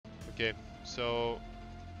Okay, so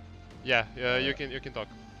yeah, you can talk.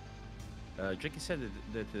 Jackie said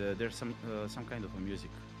that there's some kind of a music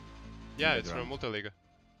in Yeah, it's from background. ULTRALIGA.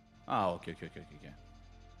 Ah, okay.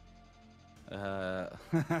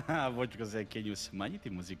 What you gonna say? Can you smanjiti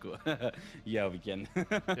muziku? Yeah, we can.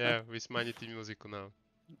 Yeah, we smanjiti muziku now.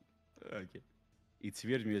 Okay. It's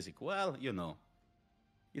weird music. Well, you know,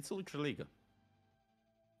 it's ULTRALIGA.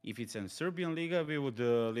 If it's in Serbian Liga, we would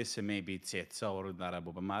listen maybe Ceca or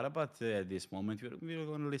Narabobamara, but at this moment we're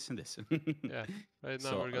going to listen this. Yeah, right now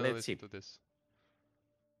So we're gonna let's listen see. to this.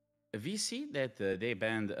 We see that they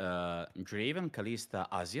banned Draven, Kalista,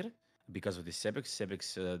 Azir because of the Sebex.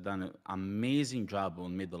 Sebex done an amazing job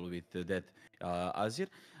on middle with that Azir.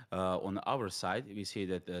 On our side, we see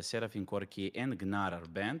that Seraphine, Corki, and Gnar are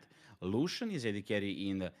banned. Lucian is AD carry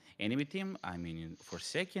in the enemy team, I mean, for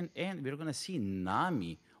second. And we're going to see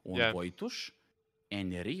Nami on Yeah, Voitush.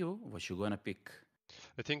 And Ryu, what you going to pick?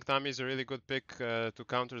 I think Nami is a really good pick to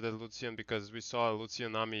counter the Lucian because we saw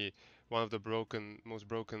Lucian Nami, one of the most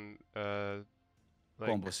broken like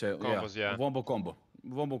Combos, yeah. combos. Yeah, Wombo combo.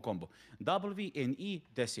 Wombo combo. W and E,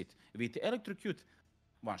 that's it. With Electrocute,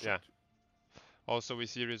 one yeah. shot. Also, we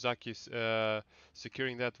see Ryuzaki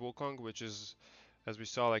securing that Wukong, which is, as we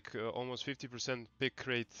saw, like almost 50% pick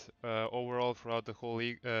rate overall throughout the whole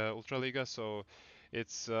league, Ultraliga. So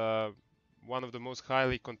it's one of the most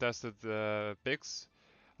highly contested picks.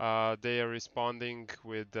 They are responding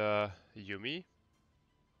with Yumi.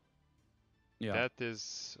 Yeah. That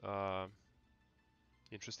is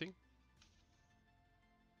interesting.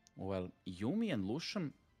 Well, Yumi and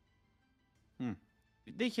Lucian, hmm,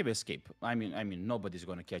 they have escape. I mean, nobody's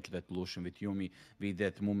gonna catch that Lucian with Yumi with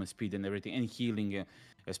that movement speed and everything and healing,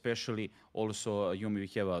 especially. Also, Yumi we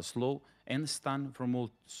have a slow and stun from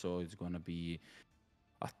ult, so it's gonna be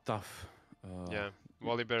a tough. Yeah,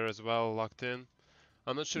 Volibear as well locked in.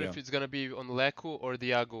 I'm not sure Yeah, if it's gonna be on Leku or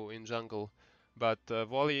Diago in jungle, but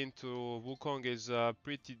Volley into Wukong is a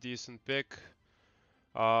pretty decent pick.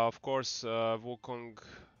 Of course, Wukong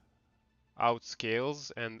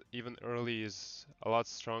outscales and even early is a lot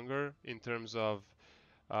stronger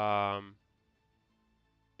um,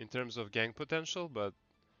 in terms of gang potential, but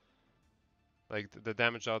like the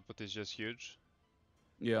damage output is just huge.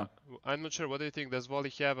 yeah. I'm not sure. What do you think? Does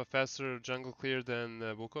Volley have a faster jungle clear than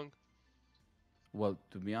Wukong? Well,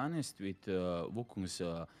 to be honest, with Wukong's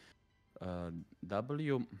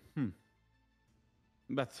W, hmm,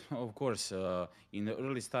 but of course, in the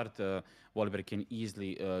early start, Volibear can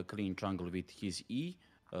easily clean jungle with his E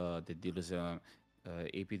that deals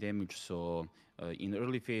AP damage. So in the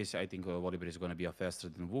early phase, I think Volibear is going to be a faster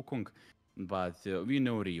than Wukong. But we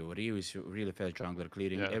know Rio. Rio is a really fast jungler,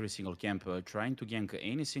 clearing Yeah, every single camp, trying to gank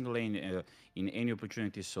any single lane in any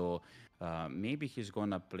opportunity. So maybe he's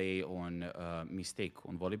gonna play on mistake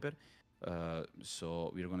on Volibear.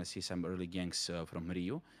 So we're gonna see some early ganks from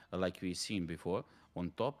Rio, like we've seen before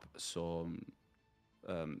on top. So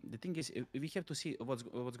the thing is, we have to see what's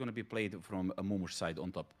going to be played from a Mumush side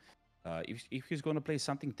on top. If he's going to play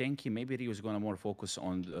something tanky, maybe Rio is going to more focus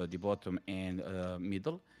on the bottom and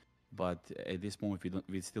middle. But at this moment,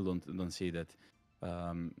 we still don't see that.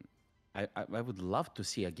 Um, I would love to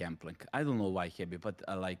see a Gangplank. I don't know why, Heavy, but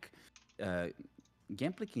uh,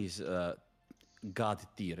 Gangplank is god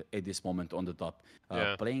tier at this moment on the top.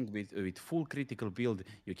 yeah. Playing with full critical build,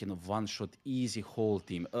 you can one shot easy whole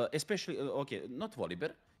team. Especially okay, not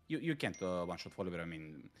Volibear. You can't one shot Volibear. I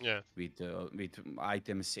mean, Yeah, with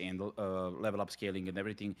items and level up scaling and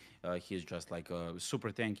everything, he's just like a super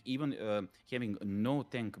tank. Even having no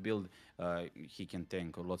tank build, he can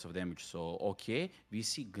tank lots of damage. So okay, we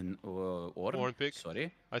see Orn. Ornn pick.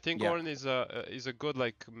 Sorry, I think yeah, Ornn is a good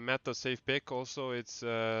like meta safe pick. Also, it's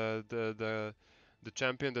the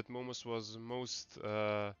champion that Momus was most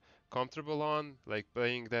comfortable on, like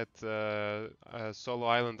playing that solo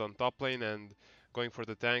island on top lane and going for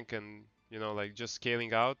the tank and like just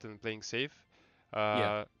scaling out and playing safe, yeah,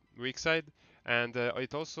 uh, weak side. And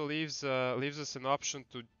it also leaves us an option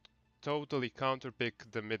to totally counter pick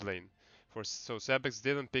the mid lane. So Sabex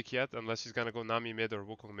didn't pick yet unless he's gonna go Nami mid or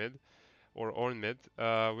Wukong mid or Ornn mid.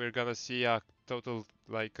 We're gonna see a total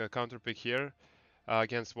like counter pick here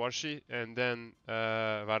against Warshi and then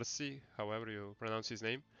Varsi, however you pronounce his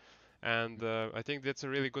name. And I think that's a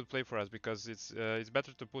really good play for us because it's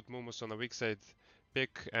better to put Mumus on a weak side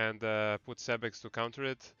pick and put Sebex to counter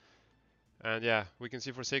it. And yeah, we can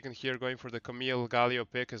see Forsaken here going for the Camille Galio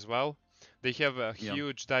pick as well. They have a yeah.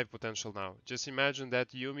 huge dive potential now. Just imagine that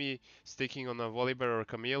Yumi sticking on a Volibear or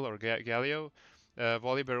Camille or Galio.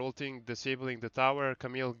 Volibear ulting, disabling the tower,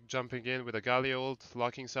 Camille jumping in with a Galio ult,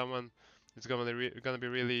 locking someone. It's gonna be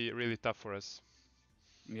really, really tough for us.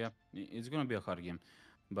 Yeah, it's gonna be a hard game,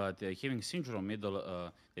 but having Syndrome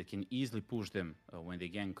middle that can easily push them when they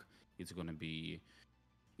gank, it's gonna be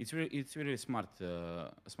it's really smart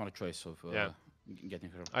choice of Yeah. getting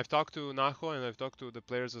her. I've talked to Naho and I've talked to the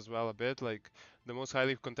players as well a bit. Like the most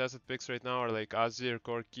highly contested picks right now are like Azir,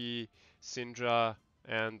 Corki, Syndra,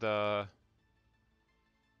 and I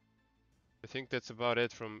think that's about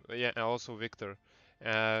it from yeah, and also Victor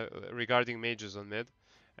regarding mages on mid.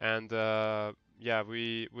 And yeah,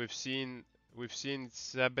 we've seen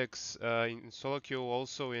Zebex in solo queue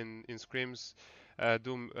also in scrims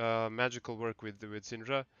do magical work with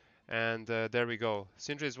Syndra. And there we go.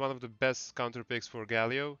 Syndra is one of the best counter picks for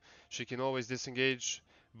Galio. She can always disengage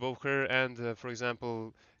both her and, for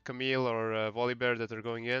example, Camille or Volibear that are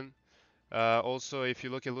going in. Also, if you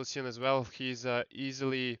look at Lucian as well, he's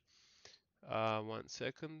easily 1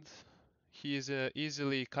 second. He is a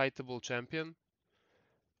easily kiteable champion.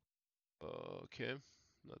 Okay,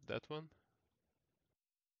 not that one.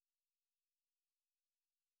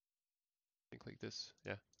 Think like this.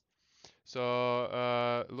 Yeah.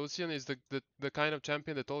 So Lucian is the kind of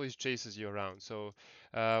champion that always chases you around. So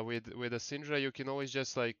with a Syndra, you can always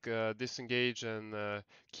just like disengage and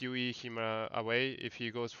QE him away if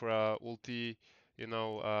he goes for a ulti, you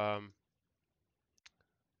know,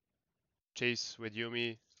 chase with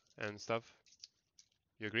Yumi and stuff.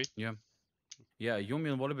 You agree? Yeah. Yeah,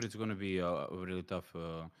 Yumi and Volibear is going to be a really tough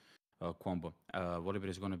combo. Volibear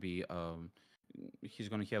is going to be he's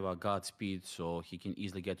going to have a god speed, so he can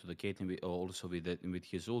easily get to the Caitlyn also with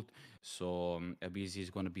his ult. So BZ is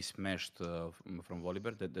going to be smashed from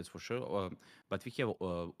Volibear, that's for sure. But we have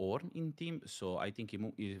Ornn in team, so I think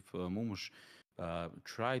if Mumush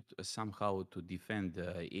tried somehow to defend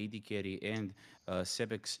AD carry and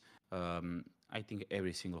Sebex, I think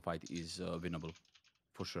every single fight is winnable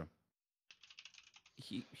for sure.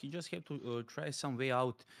 He just had to try some way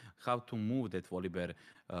out how to move that Volibear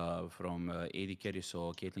from AD carry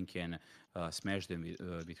so Caitlyn can smash them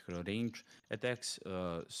with her range attacks.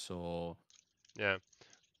 So Yeah.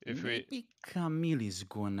 If we maybe Camille is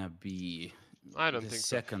gonna be I don't the think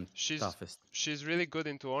so. second She's toughest. she's really good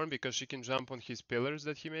into Ornn because she can jump on his pillars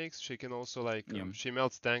that he makes. She can also like Yeah, she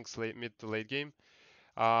melts tanks late mid to late game.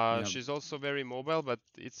 yeah, She's also very mobile, but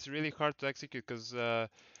it's really hard to execute because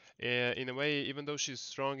in a way, even though she's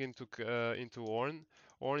strong into Ornn,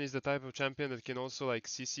 Ornn is the type of champion that can also like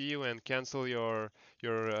CC you and cancel your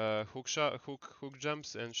hook shot, hook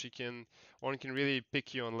jumps, and Ornn can really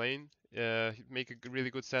pick you on lane, make a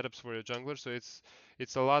really good setups for your jungler. So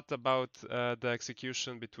it's a lot about the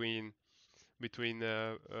execution between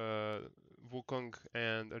Wukong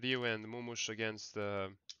and Ryu and Mumush against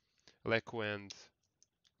Leku and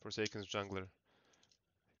Forsaken's jungler.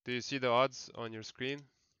 Do you see the odds on your screen?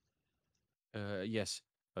 yes.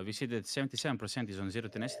 We see that 77% is on zero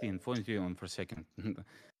tenacity and 43 on per second.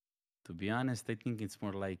 To be honest, I think it's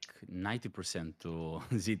more like 90% to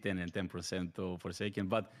Z10 and 10% to Forsaken.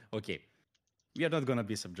 But okay, we are not going to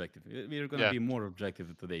be subjective. We're going to Yeah, be more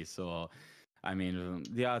objective today. So, I mean,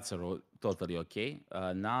 the odds are totally okay.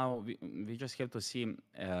 Now we just have to see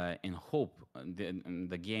and hope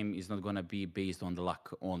the game is not going to be based on the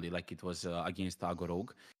luck only, like it was against Ago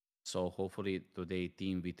Rogue. So hopefully today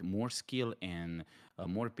team with more skill and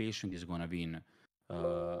more patience is going to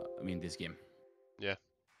win this game. yeah.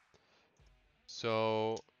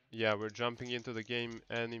 So, yeah, we're jumping into the game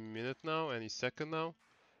any minute now, any second now.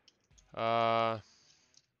 Uh,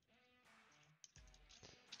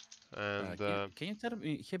 and Can you tell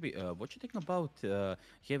me, Hebi, what you think about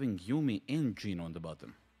having Yumi and Jin on the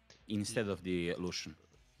bottom y- instead of the Lucian?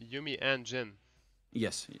 Yumi and Jin.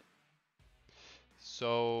 Yes.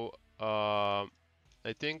 So,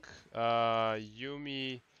 I think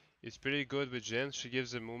Yumi is pretty good with Jin. She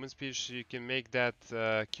gives a movement speed. She can make that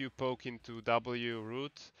Q poke into W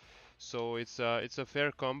root. So it's a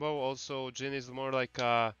fair combo. Also, Jin is more like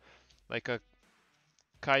a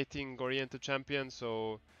kiting oriented champion,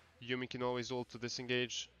 so Yumi can always ult to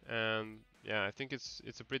disengage. And yeah, I think it's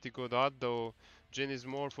a pretty good odd, though Jin is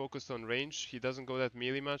more focused on range. He doesn't go that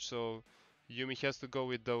melee much, so Yumi has to go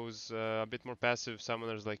with those a bit more passive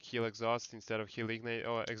summoners like heal exhaust instead of heal ignite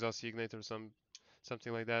or exhaust ignite or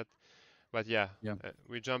something like that. But yeah, Yeah.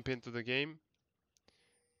 we jump into the game.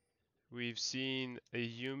 We've seen a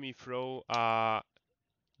Yumi throw a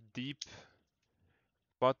deep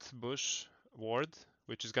bot bush ward,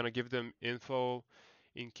 which is gonna give them info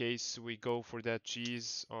in case we go for that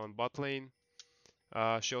cheese on bot lane.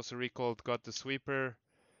 She also recalled got the sweeper.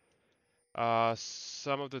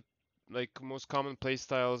 Some of the like most common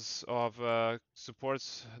playstyles of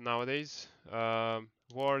supports nowadays.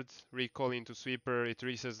 ward, recall into sweeper, it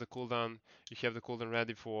resets the cooldown. You have the cooldown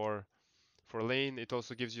ready for lane. It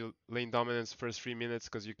also gives you lane dominance first 3 minutes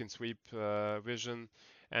because you can sweep vision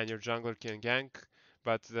and your jungler can gank.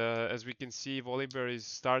 But as we can see, Volibear is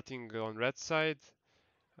starting on red side,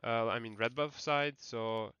 I mean red buff side,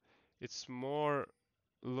 so it's more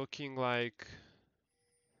looking like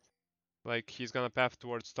he's gonna path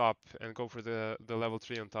towards top and go for the level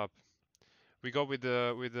 3 on top. We go with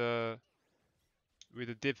the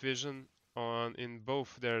deep vision on in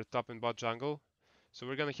both their top and bot jungle, so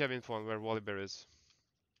we're gonna have info on where Volibear is.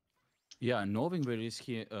 Yeah, knowing where is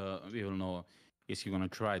he, we will know is he gonna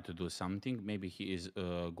try to do something. Maybe he is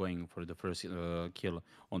going for the first kill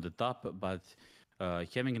on the top, but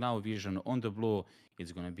having now vision on the blue,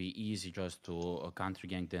 it's gonna be easy just to counter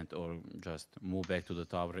gank that or just move back to the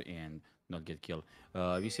tower and not get killed.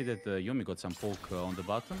 We see that Yumi got some poke on the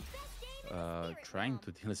bottom, trying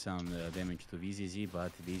to deal some damage to VZZ,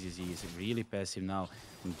 but VZZ is really passive now,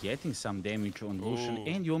 getting some damage on Lucian Ooh.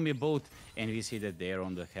 and Yumi both, and we see that they're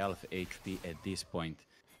on the health HP at this point.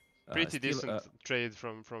 Pretty Still, decent trade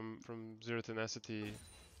from Zero Tenacity.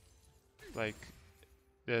 Like,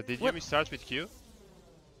 did what? Yumi start with Q?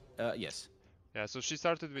 Yes. Yeah, so she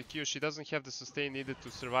started with Q. She doesn't have the sustain needed to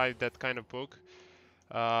survive that kind of poke.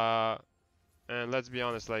 And let's be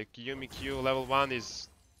honest, like Yumi Q level 1 is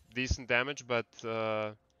decent damage, but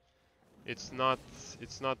it's not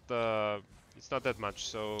it's not it's not that much.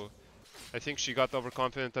 So I think she got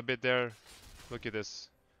overconfident a bit there. Look at this.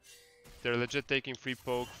 They're legit taking free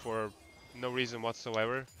poke for no reason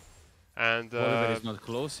whatsoever. And Oliver is not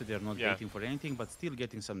close, they're not yeah, waiting for anything, but still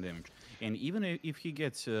getting some damage. And even if he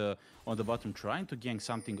gets on the bottom trying to gank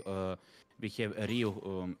something, we have a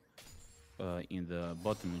Ryu in the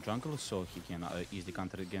bottom jungle, so he can easily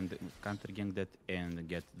counter gank that and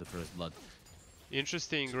get the first blood.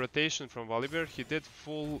 interesting rotation from Volibear. He did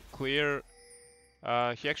full clear.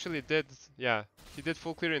 He actually did, yeah, he did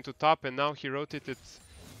full clear into top, and now he rotated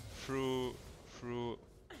through.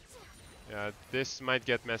 Yeah, this might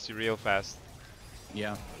get messy real fast.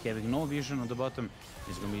 Yeah, having no vision on the bottom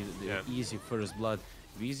is gonna be the Yeah. easy first blood.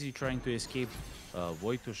 Vizi trying to escape.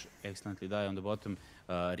 Wojtusz accidentally die on the bottom.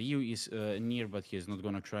 Ryu is near, but he's not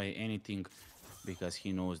gonna try anything because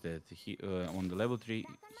he knows that he on the level 3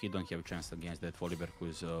 he don't have a chance against that Volibear who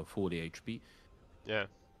is fully HP. Yeah,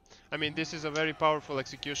 I mean this is a very powerful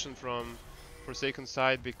execution from Forsaken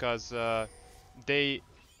side because they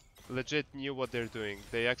legit knew what they're doing.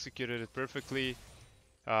 They executed it perfectly.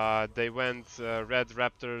 They went red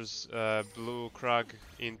Raptors, blue Krug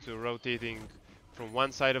into rotating from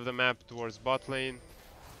one side of the map towards bot lane.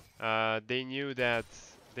 They knew that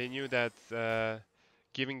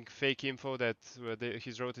giving fake info that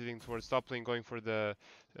he's rotating towards top lane, going for the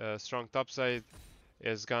strong top side,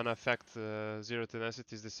 is gonna affect Zero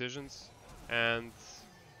Tenacity's decisions. And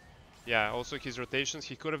yeah, also his rotations.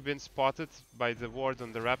 He could have been spotted by the ward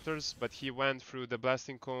on the Raptors, but he went through the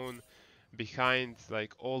blasting cone behind,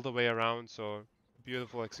 like all the way around. So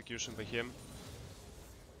beautiful execution by him.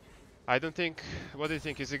 I don't think. What do you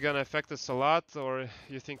think? Is it gonna affect us a lot, or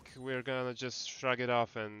you think we're gonna just shrug it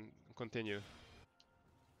off and continue?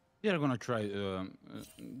 They're gonna try.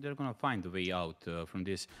 They're gonna find a way out from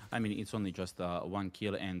this. I mean, it's only just one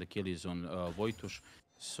kill, and the kill is on Wojtusz,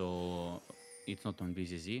 so it's not on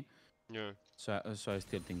VZZ. Yeah. So I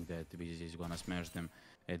still think that VZZ is gonna smash them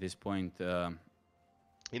at this point. In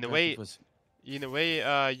a Just way, it was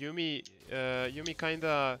Yumi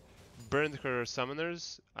kinda burned her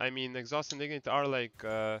summoners. I mean, Exhaust and Ignite are like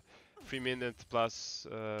 3 minute plus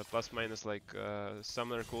plus minus like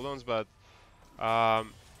summoner cooldowns, but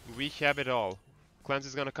we have it all. Cleanse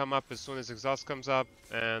is gonna come up as soon as Exhaust comes up,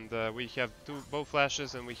 and we have both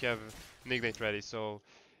flashes and we have an Ignite ready. So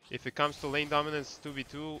if it comes to lane dominance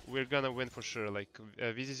 2v2, we're gonna win for sure. Like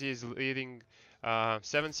VZZ is leading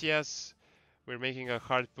 7 CS. We're making a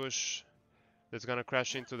hard push that's gonna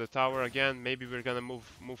crash into the tower again. Maybe we're gonna move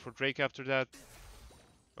for Drake after that.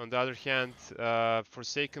 On the other hand,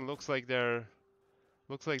 Forsaken looks like they're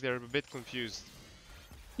a bit confused.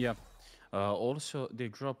 yeah. Also, they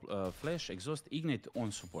drop Flash, Exhaust, Ignite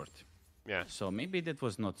on support. Yeah. So maybe that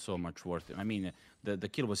was not so much worth it. I mean, the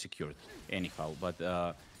kill was secured anyhow, but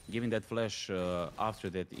giving that Flash after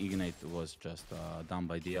that Ignite was just done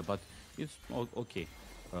by Dia. But it's okay.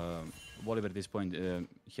 Volibear at this point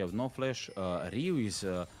have no Flash. Ryu is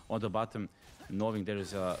on the bottom, knowing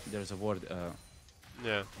there's a ward.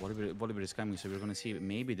 Yeah. Volibear is coming, so we're gonna see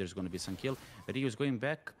maybe there's gonna be some kill. Ryu is going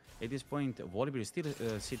back. At this point, Volibear is still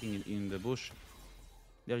sitting in the bush.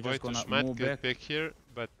 They're just gonna might move get back. big here,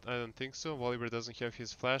 but I don't think so. Volibear doesn't have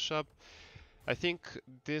his flash up. I think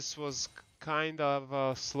this was kind of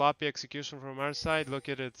a sloppy execution from our side. Look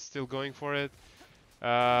at it, still going for it.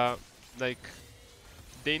 Uh, like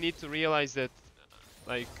they need to realize that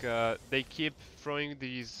they keep throwing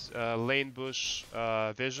these lane bush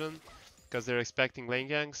vision because they're expecting lane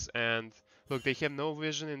ganks, and look, they have no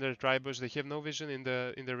vision in their dry bush. They have no vision in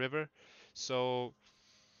the river. So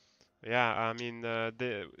yeah, I mean,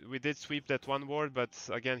 we did sweep that one ward, but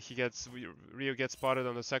again, Rio gets spotted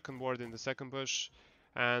on the second ward in the second bush,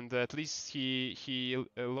 and at least he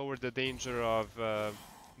lowered the danger of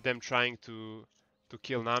them trying to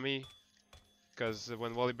kill Nami, because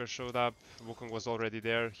when Volibear showed up, Wukong was already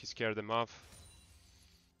there. He scared them off.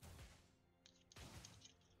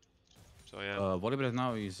 So yeah, Volibear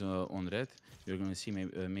now is on red. You're gonna see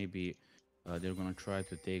maybe they're gonna try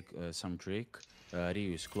to take some Drake.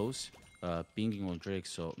 Ryu is close, pinging on Drake,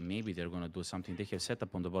 so maybe they're gonna do something. They have set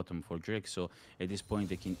up on the bottom for Drake, so at this point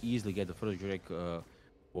they can easily get the first Drake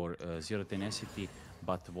for zero tenacity.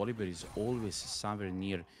 But Volibear is always somewhere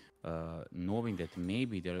near, knowing that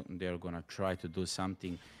maybe they're gonna try to do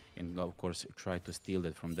something, and of course try to steal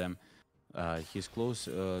that from them. He's close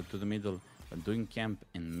to the middle, doing camp,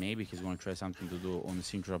 and maybe he's going to try something to do on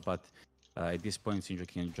Syndra, but at this point Syndra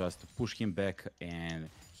can just push him back and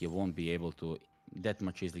he won't be able to that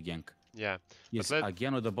much easily gank. yeah. He's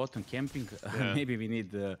again on the bottom camping. Yeah. Maybe we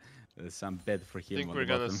need some bed for I him think on we're the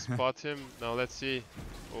gonna bottom. spot him. Now let's see.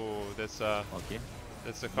 Oh, Okay.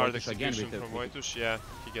 that's a hard Voitush again execution with from Voitush. Yeah,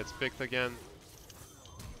 he gets picked again.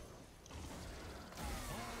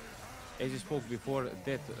 As you spoke before,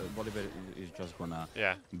 that Volibear is just gonna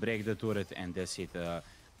Yeah, break the turret and that's it.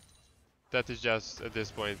 that is just at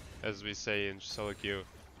this point, as we say in solo queue,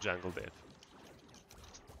 jungle death.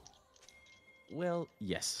 Well,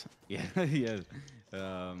 yes. Yeah, yes.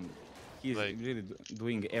 He's Like, really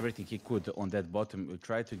doing everything he could on that bottom.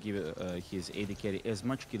 Try to give his AD carry as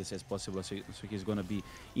much kills as possible, so he's gonna be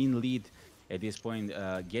in lead at this point,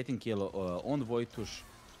 getting kill on Voitush,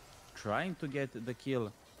 trying to get the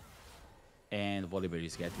kill, and Volibear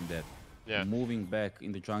is getting that. yeah. Moving back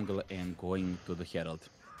in the jungle and going to the Herald.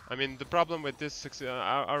 I mean, the problem with this,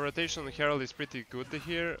 our rotation on Herald is pretty good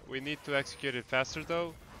here. We need to execute it faster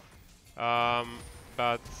though.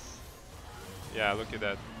 But yeah, look at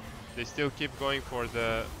that. They still keep going for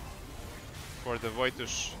the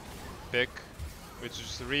Voitush pick, which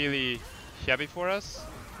is really heavy for us.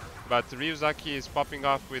 But Ryuzaki is popping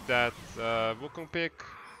off with that Wukong pick.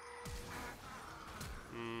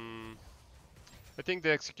 I think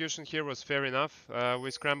the execution here was fair enough.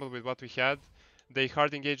 We scrambled with what we had. They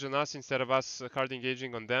hard engaged on us instead of us hard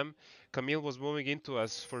engaging on them. Camille was moving into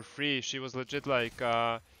us for free. She was legit like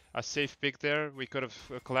a safe pick there. We could have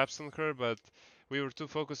collapsed on her, but we were too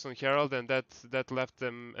focused on Herald, and that left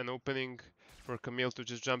them an opening for Camille to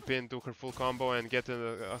just jump in, do her full combo, and get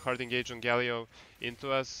a hard engage on Galio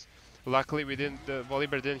into us. Luckily, we didn't.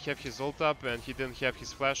 Volibear didn't have his ult up, and he didn't have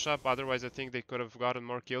his flash up. Otherwise, I think they could have gotten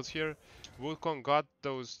more kills here. Wukong got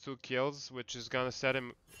those 2 kills, which is gonna set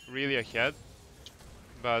him really ahead.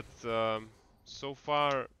 But so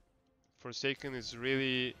far, Forsaken is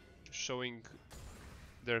really showing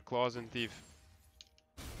their claws and teeth.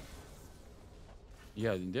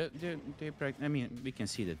 Yeah, they practice. I mean, we can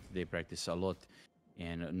see that they practice a lot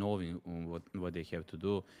and knowing what they have to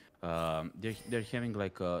do. They're having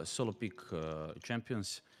like solo pick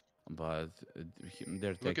champions, but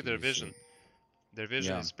their Look at tactic their is vision. Their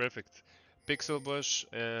vision yeah. is perfect. Pixel bush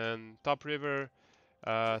and top river,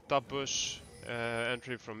 top bush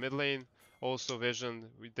entry from mid lane. Also vision.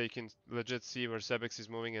 They can legit see where Sebex is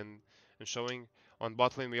moving and showing. On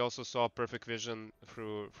bot lane, we also saw perfect vision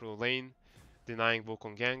through lane, denying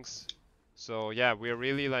Wukong ganks. So yeah, we're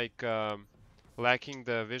really like lacking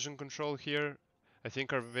the vision control here. I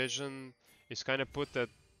think our vision is kind of put at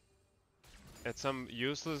some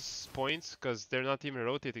useless points because they're not even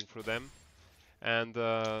rotating through them. And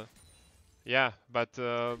yeah, but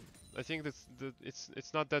I think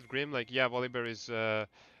it's not that grim. Like yeah, Volibear is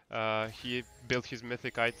he built his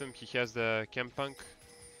mythic item. He has the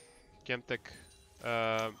Chemtech,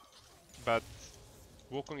 uh, but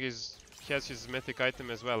Wukong has his mythic item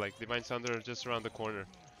as well, like Divine Thunder just around the corner.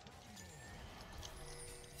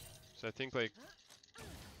 So I think like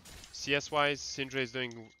CS wise, Syndra is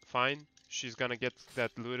doing fine. She's gonna get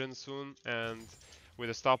that Luden soon, and with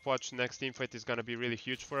a stopwatch, next teamfight is gonna be really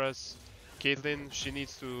huge for us. Caitlyn, she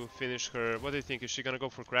needs to finish her. What do you think? Is she gonna go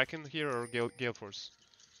for Kraken here or Gale Force?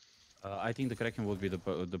 I think the Kraken would be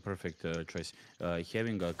the perfect choice.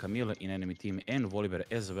 Having Camille in enemy team and Volibear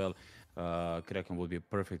as well, Kraken would be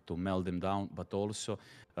perfect to melt them down. But also,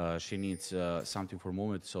 she needs something for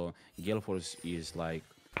movement. So Gale Force is like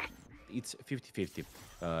it's 50-50.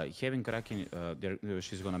 Having Kraken,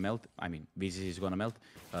 she's gonna melt. I mean, VZ is gonna melt.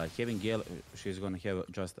 Having Gale, she's gonna have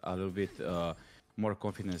just a little bit more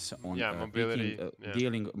confidence on Yeah, picking, mobility. Yeah.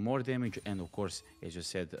 dealing more damage, and of course, as you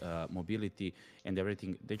said, mobility and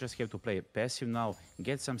everything. They just have to play passive now,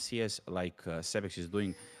 get some CS like Sebex is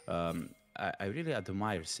doing. I really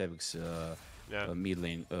admire Sebex Yeah. mid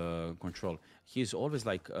lane control. He's always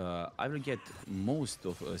like, I will get most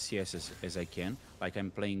of CS as I can. Like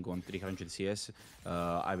I'm playing on 300 CS,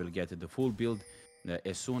 I will get the full build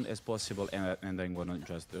as soon as possible, and I'm gonna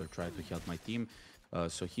just try to help my team.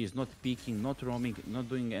 So he's not peeking, not roaming, not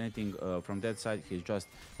doing anything from that side. He's just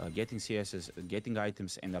getting CSs, getting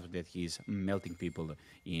items, and after that he's melting people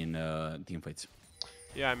in teamfights.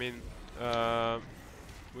 Yeah, I mean, uh,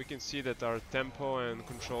 we can see that our tempo and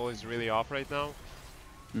control is really off right now.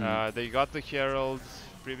 They got the Herald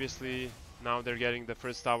previously. Now they're getting the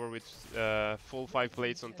first tower with full 5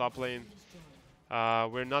 plates on top lane.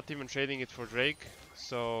 We're not even trading it for Drake.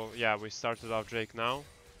 So yeah, we started off Drake now.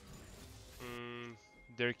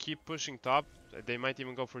 They keep pushing top. They might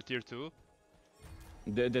even go for tier 2.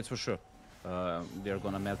 That's for sure. They're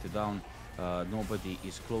gonna melt it down. Nobody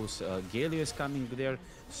is close. Galio is coming there,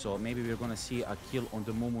 so maybe we're gonna see a kill on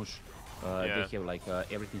the Mumush. Yeah. They have like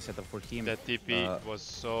everything set up for him. That TP was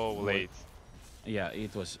so late. Yeah,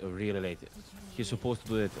 it was really late. He's supposed to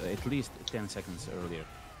do it at least 10 seconds earlier.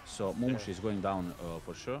 So Mumush is going down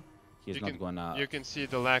for sure. He's not gonna. You can see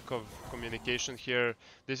the lack of communication here.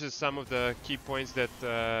 This is some of the key points that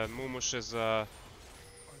Mumush is.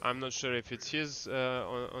 I'm not sure if it's his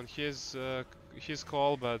on his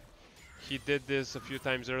call, but he did this a few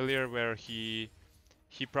times earlier, where he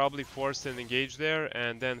probably forced an engage there,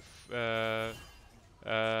 and then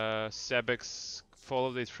Sebex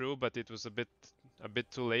followed it through, but it was a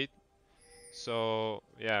bit too late. So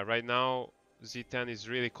yeah, right now Z10 is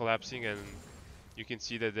really collapsing, and you can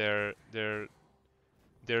see that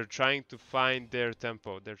they're trying to find their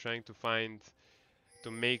tempo. They're trying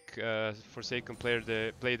to make Forsaken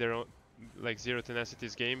play their own, like Zero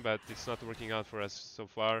Tenacity's game, but it's not working out for us so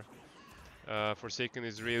far. Forsaken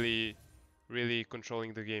is really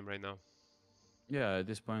controlling the game right now. Yeah, at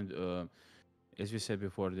this point, as we said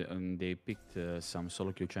before, they picked some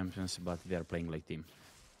solo queue champions, but they are playing like team.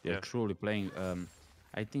 They're truly playing.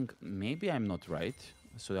 I think maybe I'm not right,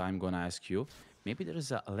 so I'm gonna ask you. Maybe there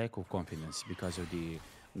is a lack of confidence because of the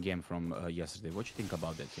game from yesterday. What do you think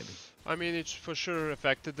about that, Kevin? I mean, it for sure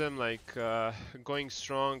affected them, like going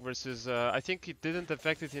strong versus. I think it didn't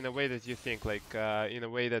affect it in a way that you think, like in a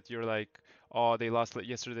way that you're like, oh, they lost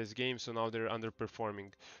yesterday's game, so now they're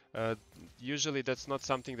underperforming. Usually, that's not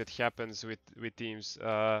something that happens with teams.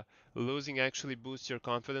 Losing actually boosts your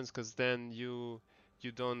confidence, because then you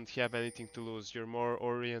don't have anything to lose. You're more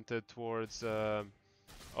oriented towards,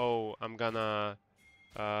 oh, I'm gonna.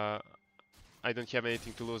 Uh, I don't have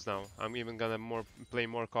anything to lose now. I'm even gonna play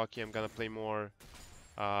more cocky. I'm gonna play more,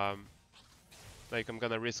 like I'm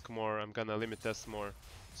gonna risk more. I'm gonna limit test more.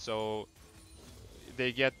 So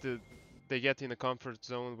they get in a comfort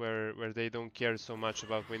zone where they don't care so much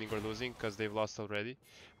about winning or losing, because they've lost already.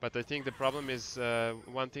 But I think the problem is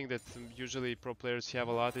one thing that usually pro players have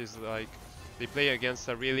a lot is like they play against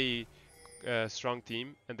a really strong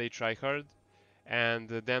team and they try hard. And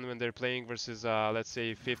then when they're playing versus, let's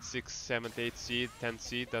say, 5th, 6th, 7th, 8th seed, 10th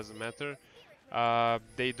seed, doesn't matter,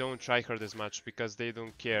 they don't try hard as much because they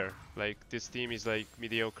don't care. Like, this team is like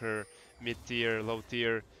mediocre, mid-tier,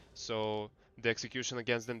 low-tier, so the execution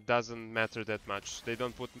against them doesn't matter that much. They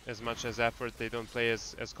don't put as much as effort, they don't play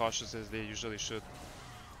as cautious as they usually should.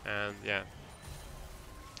 And yeah,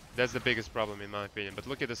 that's the biggest problem in my opinion. But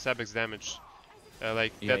look at the Sebex damage.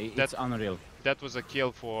 It's unreal. That was a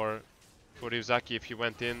kill for Ryuzaki if he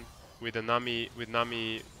went in with a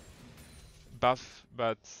Nami buff,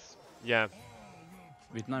 but yeah.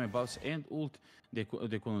 With Nami buffs and ult, they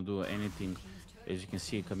couldn't do anything. As you can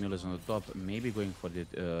see, Camilla's on the top, maybe going for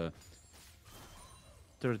the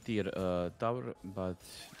third tier tower, but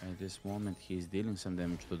at this moment he's dealing some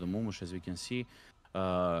damage to the Mumush. As we can see,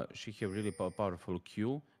 she have really powerful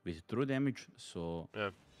Q with true damage, so Yeah.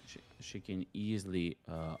 she can easily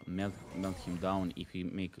melt him down if he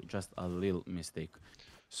make just a little mistake.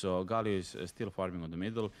 So Galio is still farming on the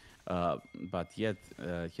middle, but yet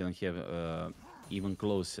he don't have even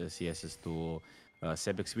close CSs to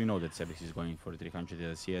Sebex. We know that Sebex is going for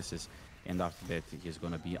 300 CSs, and after that he's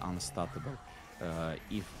gonna be unstoppable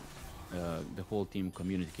if the whole team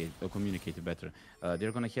communicate better.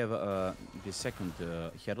 They're gonna have the second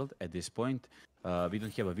Herald at this point. We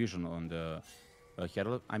don't have a vision on the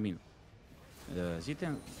Herald. I mean,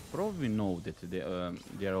 Zitan probably know that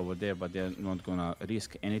they're over there, but they're not gonna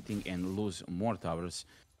risk anything and lose more towers.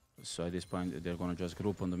 So at this point, they're gonna just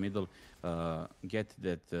group on the middle, get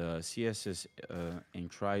that CSS, and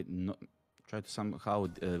try to somehow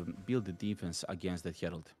build the defense against that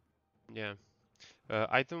Herald. Yeah.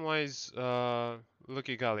 Item-wise, look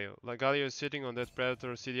at Galio. Like Galio is sitting on that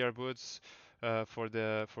Predator CDR boots for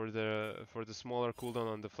the smaller cooldown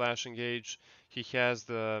on the flash engage. He has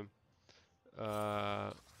the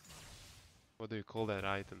what do you call that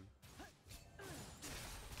item?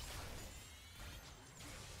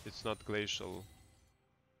 It's not glacial.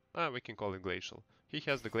 We can call it glacial. He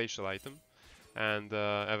has the glacial item and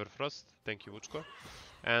Everfrost. Thank you, Uchko.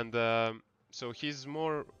 And so he's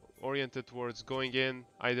more oriented towards going in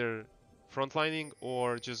either frontlining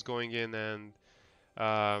or just going in and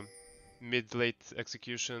mid-late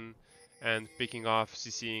execution and picking off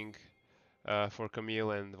CCing for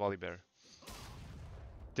Camille and Volibear.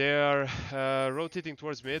 They are rotating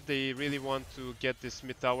towards mid. They really want to get this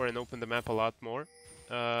mid tower and open the map a lot more.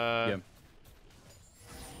 Yeah.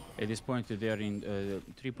 At this point, they are in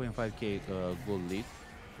 3.5k gold lead,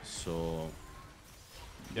 so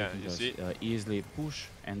yeah, you see, easily push,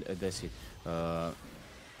 and that's it. VGC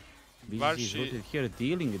is Varshi, rotated here,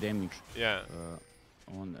 dealing damage. Yeah.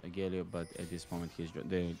 On Galio, but at this moment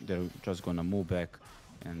they're just gonna move back,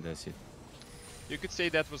 and that's it. You could say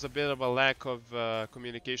that was a bit of a lack of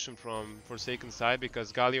communication from Forsaken side,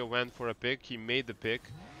 because Galio went for a pick, he made the pick.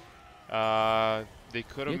 They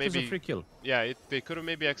could have maybe... It was a free kill. Yeah, they could have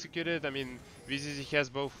maybe executed. I mean, VZZ has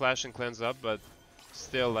both flash and cleanse up, but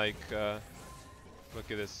still, like, look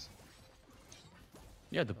at this.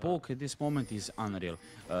 Yeah, the poke at this moment is unreal.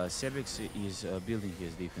 Sebex is building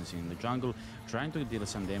his defense in the jungle, trying to deal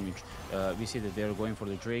some damage. We see that they're going for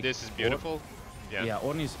the Drake. This is beautiful. Yeah,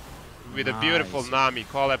 Ornn is with nice. A beautiful Nami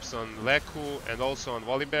collapse on Leku and also on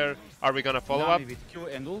Volibear. Are we gonna follow Nami up? With Q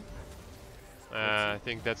and ult. I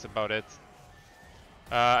think that's about it.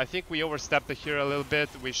 I think we overstepped here a little bit.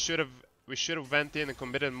 We should have went in and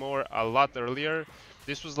committed more a lot earlier.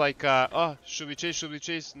 This was like, oh, should we chase? Should we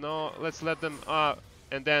chase? No, let's let them.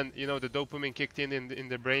 And then, you know, the dopamine kicked in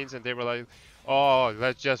their brains, and they were like, oh,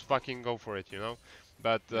 let's just fucking go for it, you know.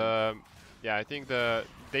 But yeah, I think they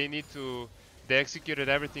executed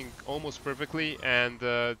everything almost perfectly, and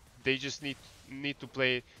they just need to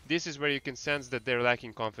play. This is where you can sense that they're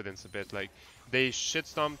lacking confidence a bit. Like, they shit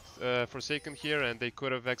stomped Forsaken here, and they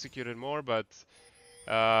could have executed more, but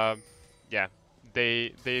yeah,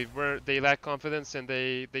 they lack confidence, and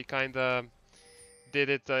they kind of did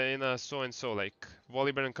it in a so and so. Like,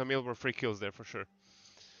 Volibear and Camille were free kills there for sure.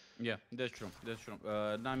 Yeah, that's true. That's true.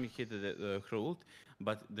 Nami hit her ult,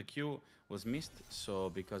 but the Q was missed. So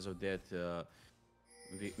because of that,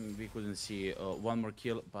 we couldn't see one more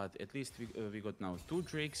kill. But at least we got now 2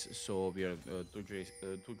 Drakes. So we are 2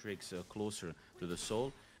 Drakes closer to the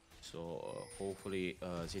soul. So hopefully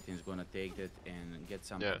Zitin is gonna take that and get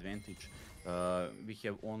some advantage. We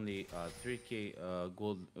have only 3k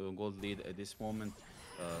gold lead at this moment,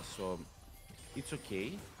 so it's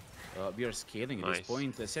okay. We are scaling at this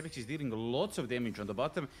point. Sebex is dealing lots of damage on the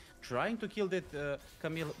bottom, trying to kill that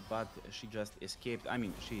Camille, but she just escaped. I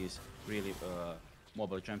mean, she is really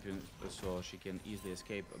mobile champion, so she can easily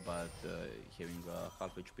escape, but having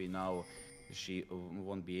half HP now, she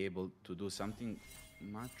won't be able to do something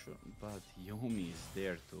much, but Yomi is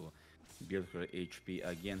there to build her HP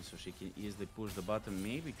again, so she can easily push the bottom,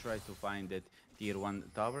 maybe try to find that tier 1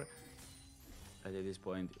 tower. But at this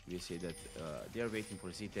point, we see that they are waiting for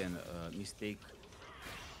Z10 mistake,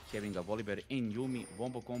 having a Volibear and Yuumi.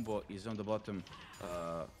 Wombo combo is on the bottom.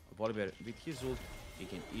 Volibear with his ult, he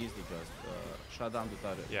can easily just shut down the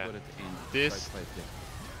turret and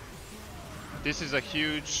this is a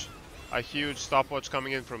huge stopwatch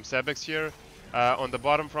coming in from Sebex here. On the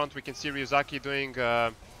bottom front, we can see Ryuzaki doing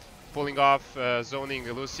pulling off zoning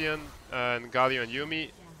Lucian and Galio and Yuumi,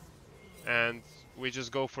 and we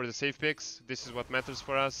just go for the safe picks. This is what matters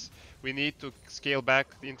for us. We need to scale back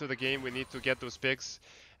into the game. We need to get those picks,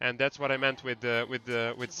 and that's what I meant with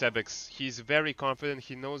Sebex. He's very confident.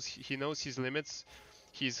 He knows his limits.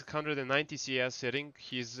 He's 190 CS hitting.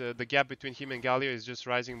 The gap between him and Galio is just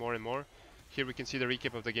rising more and more. Here we can see the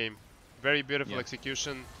recap of the game. Very beautiful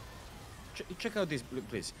execution. Check out this,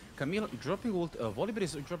 please. Camille dropping ult, Volibear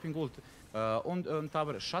is dropping ult on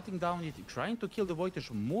tower, shutting down it, trying to kill the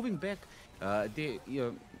Voidage, moving back. The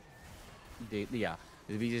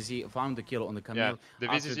VZZ found the kill on the Camille. Yeah, the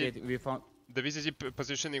VZZ. We found the VCG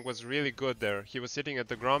positioning was really good there. He was sitting at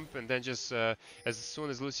the Grump, and then just as soon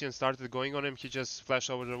as Lucian started going on him, he just flashed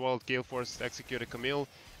over the wall, Gale Force, executed Camille,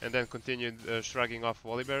 and then continued shrugging off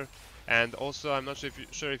Volibear. And also, I'm not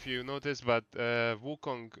sure if you noticed, but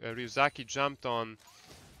Wukong Ryuzaki jumped on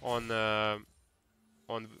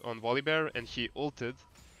Volibear, and he ulted.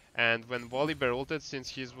 And when Volibear ulted, since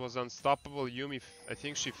he was unstoppable, Yumi, I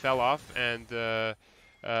think she fell off, and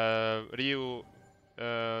Ryu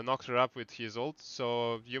knocked her up with his ult.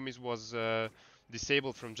 So Yumi was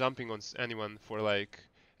disabled from jumping on anyone for like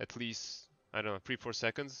at least, I don't know, 3-4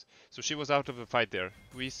 seconds. So she was out of the fight there.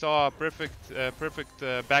 We saw a perfect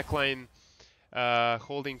backline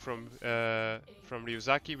holding from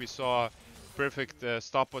Ryuzaki. We saw perfect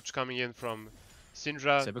stopwatch coming in from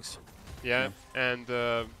Syndra. Sebex. Yeah, and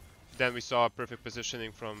then we saw perfect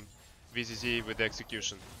positioning from VZZ with the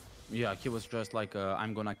execution. Yeah, he was just like,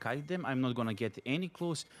 I'm gonna kite them. I'm not gonna get any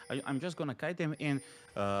close. I'm just gonna kite them and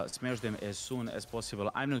smash them as soon as possible.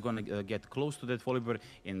 I'm not gonna get close to that Volibear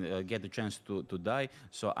and get the chance to die.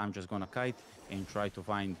 So I'm just gonna kite and try to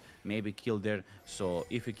find maybe kill there. So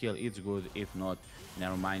if we kill, it's good. If not,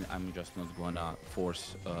 never mind. I'm just not gonna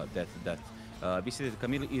force that. We see that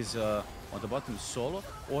Camille is on the bottom solo.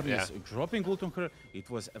 Ornn is dropping ult on her. It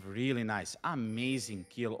was a really nice, amazing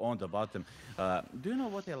kill on the bottom. Do you know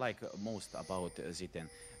what I like most about Z10?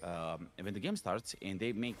 When the game starts and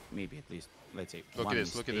they make maybe at least, let's say, look one at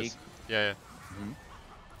this, mistake. look at this. Yeah.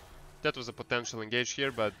 That was a potential engage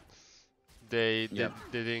here, but they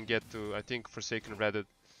didn't get to, I think, Forsaken read it.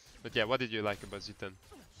 But yeah, what did you like about Z10?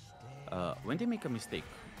 When they make a mistake,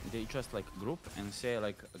 they just like group and say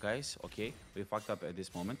like, guys, okay, we fucked up at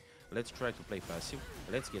this moment. Let's try to play passive.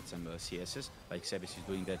 Let's get some CSs, like Sebes is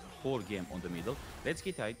doing that whole game on the middle. Let's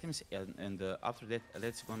get items, and after that,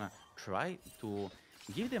 let's gonna try to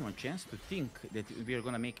give them a chance to think that we are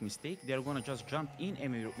gonna make a mistake. They're gonna just jump in,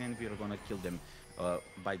 and we're gonna kill them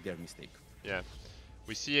by their mistake. Yeah.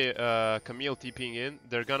 We see Camille TPing in.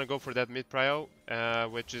 They're gonna go for that mid prio,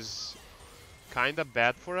 which is kinda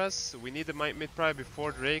bad for us. We need the mid prio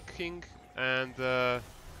before Draking, and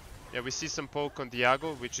yeah, we see some poke on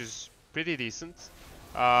Diago, which is pretty decent.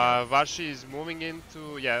 Varshi is moving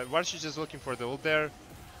into, Varshi's just looking for the ult there.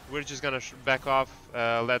 We're just gonna back off,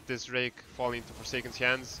 let this Drake fall into Forsaken's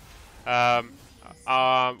hands.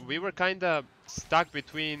 We were kinda stuck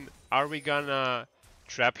between, are we gonna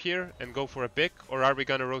trap here and go for a pick, or are we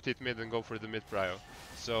gonna rotate mid and go for the mid prio?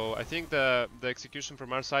 So I think the execution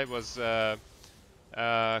from our side was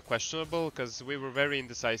questionable, because we were very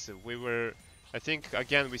indecisive. I think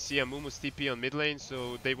again we see a Mumu's TP on mid lane,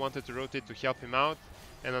 so they wanted to rotate to help him out,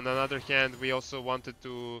 and on another hand we also wanted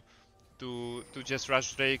to just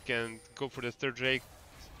rush Drake and go for the third Drake,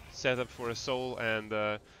 set up for a soul and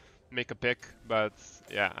make a pick. But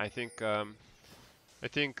yeah, I think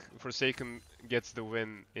Forsaken gets the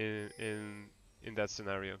win in that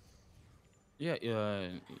scenario. Yeah,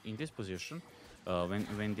 in this position,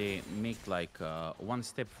 when they make like one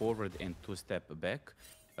step forward and two step back,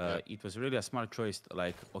 it was really a smart choice.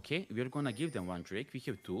 Like, okay, we're gonna give them one Drake. We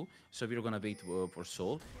have two, so we're gonna wait for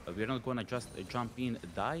soul. We're not gonna just jump in,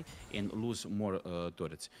 die, and lose more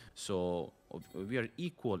turrets. So we are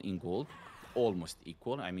equal in gold, almost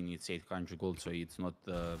equal. I mean, it's 800 gold, so it's not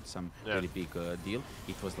some really big deal.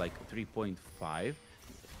 It was like 3.5,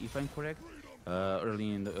 if I'm correct,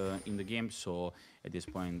 early in the game. So at this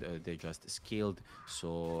point, they just scaled.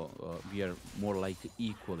 So we are more like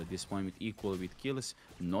equal at this point, equal with kills,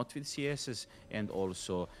 not with CSs, and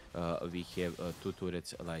also we have two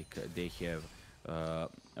turrets like they have,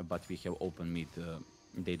 but we have open mid.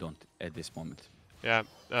 They don't at this moment. Yeah,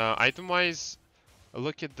 item-wise,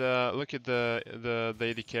 look at the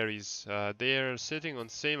AD carries. They are sitting on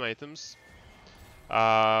same items.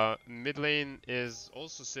 Mid lane is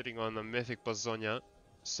also sitting on a Mythic plus Zhonya.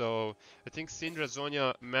 So I think Syndra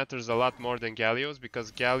Zhonya matters a lot more than Galio's,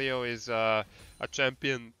 because Galio is a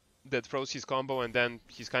champion that throws his combo and then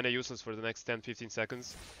he's kind of useless for the next 10-15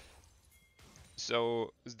 seconds.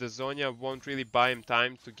 So the Zhonya won't really buy him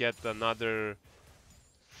time to get another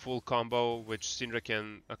full combo which Syndra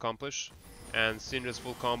can accomplish. And Syndra's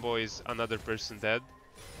full combo is another person dead.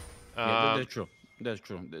 Yeah, that's true. That's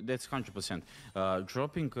true. That's 100%.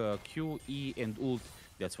 Dropping Q, E, and ult,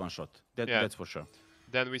 that's one shot. That's for sure.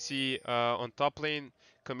 Then we see on top lane,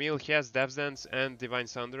 Camille has Death's Dance and Divine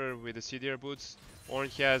Sunderer with the CDR boots.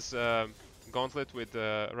 Ornn has Gauntlet with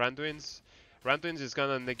Randuin's. Randuin's is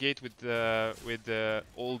gonna negate with the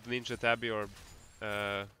old Ninja Tabby, or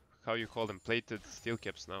how you call them, plated steel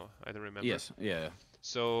caps now. I don't remember. Yes, yeah.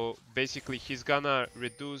 So basically he's gonna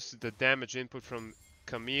reduce the damage input from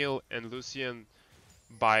Camille and Lucian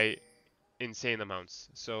by insane amounts.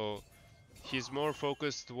 So he's more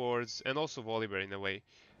focused towards, and also Volibear in a way.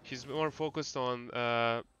 He's more focused on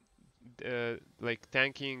like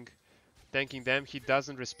tanking them. He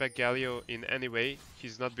doesn't respect Galio in any way.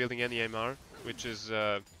 He's not building any MR, which is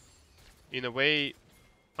in a way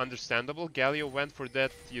understandable. Galio went for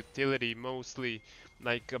that utility mostly,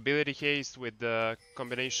 like ability haste with the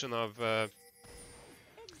combination of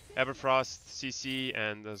Everfrost, CC,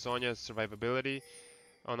 and Zhonya survivability.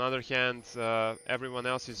 On the other hand, everyone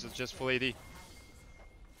else is just full AD.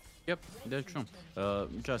 Yep, that's true.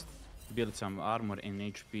 Just build some armor and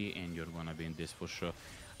HP, and you're gonna be in this for sure.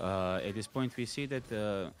 At this point, we see that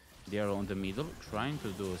they are on the middle, trying to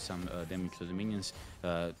do some damage to the minions,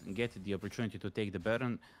 get the opportunity to take the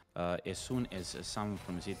Baron as soon as someone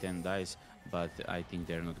from Z10 dies, but I think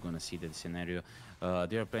they're not gonna see that scenario.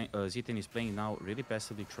 They are playing. Z10 is playing now really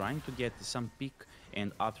passively, trying to get some pick,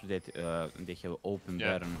 and after that, they have open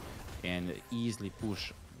Baron and easily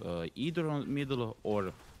push either on middle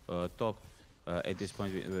or top. At this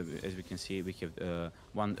point, as we can see, we have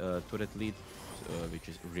one turret lead, which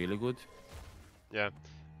is really good. Yeah,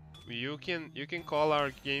 you can call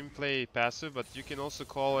our gameplay passive, but you can also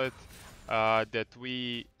call it that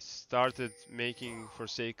we started making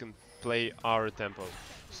Forsaken play our tempo.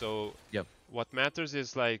 So Yep. what matters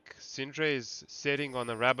is like Syndra is sitting on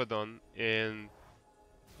a Rabadon in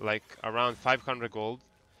like around 500 gold.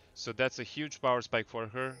 So that's a huge power spike for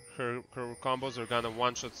her. Her combos are gonna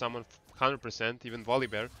one-shot someone 100%, even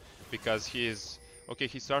Volibear, because he is... Okay,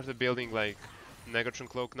 he started building like Negatron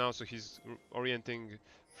Cloak now, so he's orienting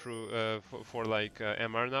through for like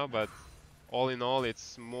MR now, but all in all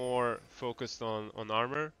it's more focused on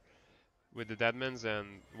armor with the Deadmans and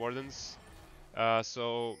Wardens.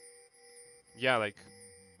 So yeah, like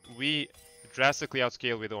we drastically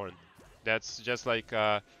outscale with Ornn. That's just like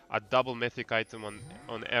a double mythic item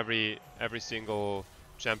on every single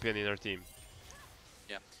champion in our team.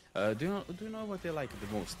 Yeah. Do you know what I like the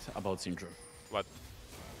most about Syndra? What?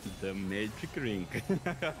 The magic ring.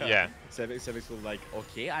 Yeah. Sevex was like,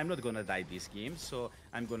 okay, I'm not gonna die this game, so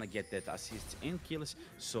I'm gonna get that assists and kills.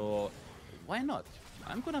 So why not?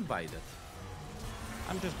 I'm gonna buy that.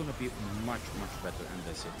 I'm just gonna be much better, and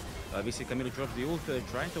that's it. We see Camille drop the ult,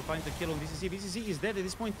 trying to find the kill on VCC. VCC is dead at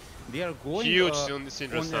this point. They are going huge on the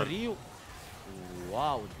Syndra stun. Real.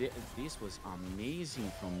 Wow, this was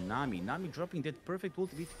amazing from Nami. Nami dropping that perfect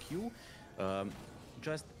ult with Q,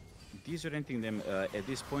 just disorienting them. At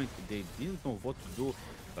this point, they didn't know what to do.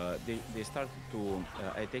 They started to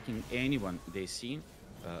attacking anyone they seen.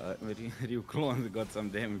 Ryu Clone got some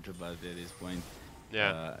damage, but at this point,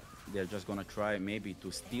 yeah. They're just gonna try maybe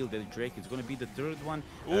to steal the Drake. It's gonna be the third one.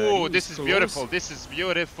 Ooh, this is beautiful. This is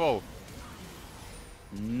beautiful.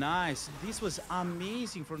 Nice. This was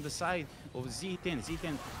amazing from the side of Z10.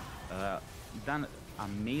 Z10 done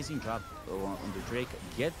amazing job on the Drake.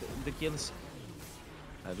 Get the kills.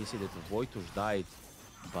 We see that Voitus died,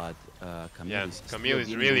 but Camille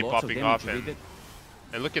is really popping off.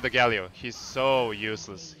 And look at the Galio. He's so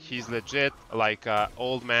useless. He's legit like an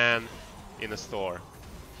old man in a store.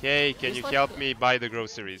 Hey, can you help me buy the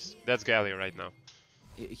groceries? That's Galio right now.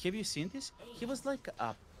 Have you seen this? He was like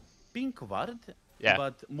a pink ward, yeah.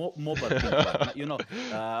 but mobile pink ward. You know,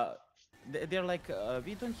 they're like,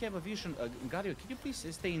 we don't have a vision. Galio, can you please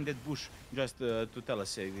stay in that bush just to tell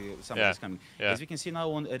us somebody's coming? Yeah. As we can see now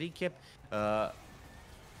on a recap, that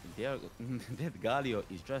Galio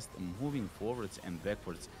is just moving forwards and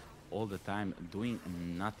backwards all the time, doing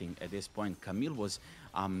nothing at this point. Camille was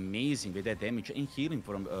amazing with that damage and healing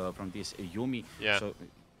from this Yuumi. Yeah. So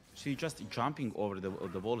she's just jumping over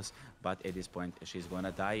the walls, but at this point she's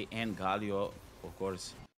gonna die. And Galio, of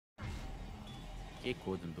course, he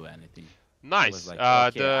couldn't do anything. Nice. He was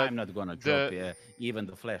like, okay, I'm not gonna drop even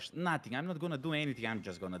the flash. Nothing. I'm not gonna do anything. I'm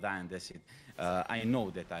just gonna die, and that's it. I know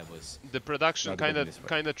that I was. The production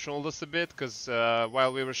kind of trolled us a bit, because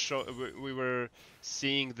while we were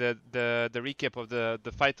seeing the recap of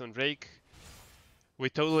the fight on Drake, we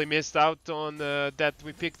totally missed out on that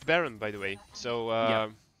we picked Baron, by the way. So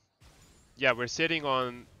yeah, we're sitting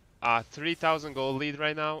on a 3,000 gold lead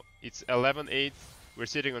right now. It's 11-8. We're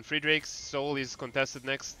sitting on 3 Drakes. Soul is contested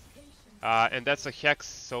next. And that's a Hex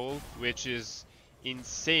Soul, which is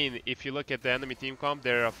insane. If you look at the enemy team comp,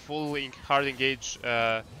 they're a full hard engage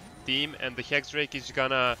team, and the Hex Drake is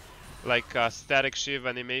gonna like static shiv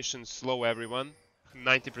animation slow everyone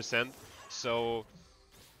 90%. So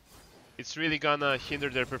it's really gonna hinder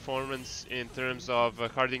their performance in terms of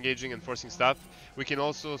hard engaging and forcing stuff. We can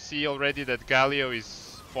also see already that Galio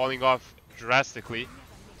is falling off drastically.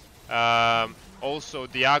 Also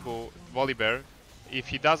Diago, Volibear, if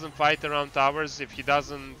he doesn't fight around towers, if he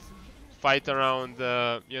doesn't fight around,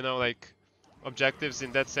 you know, like objectives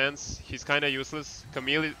in that sense. He's kind of useless.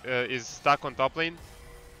 Camille is stuck on top lane.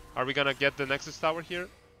 Are we gonna get the Nexus Tower here?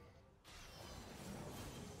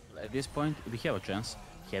 At this point, we have a chance.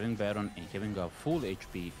 Having Baron and having a full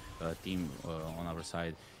HP team on our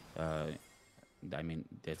side, I mean,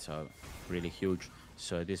 that's really huge.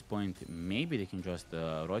 So at this point, maybe they can just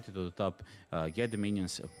rotate to the top, get the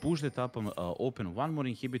minions, push the top, open one more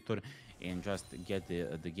inhibitor, and just get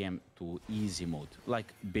the game to easy mode,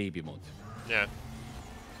 like baby mode. Yeah.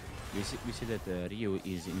 We see that Ryu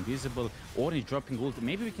is invisible or is dropping ult.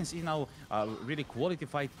 Maybe we can see now a really quality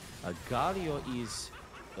fight. Galio is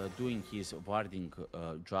doing his warding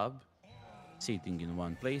job, sitting in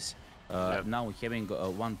one place. Now having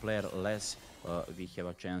one player less, we have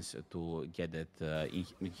a chance to get that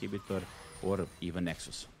inhibitor or even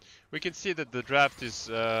Nexus. We can see that the draft is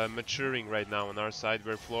maturing right now on our side.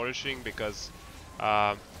 We're flourishing because,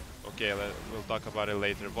 okay, we'll talk about it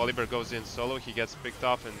later. Volibear goes in solo, he gets picked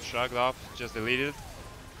off and shrugged off, just deleted.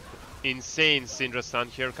 Insane Syndra stun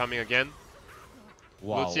here coming again.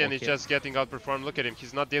 Wow, Lucian is just getting outperformed. Look at him,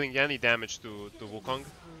 he's not dealing any damage to Wukong.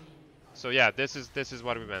 So yeah, this is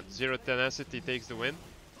what we meant. Zero Tenacity takes the win.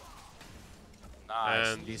 Nice.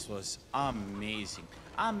 And this was amazing.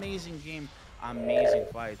 Amazing game, amazing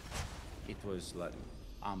fight. It was like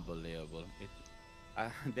unbelievable.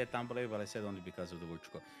 That unbelievable I said only because of the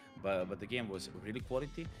Wurchko. But the game was really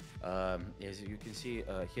quality. As you can see,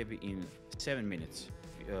 heavy in 7 minutes.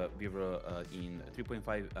 We were in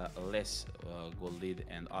 3.5 less goal lead,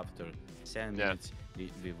 and after 7 minutes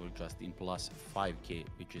we were just in plus 5k,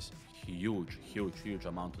 which is huge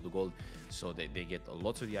amount of the gold. So they get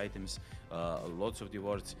lots of the items, lots of the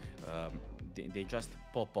words. They just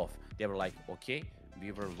pop off. They were like, okay,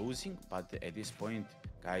 we were losing, but at this point,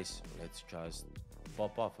 guys, let's just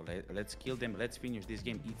pop off. Let's kill them. Let's finish this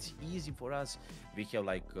game. It's easy for us. We have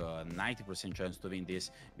like 90% chance to win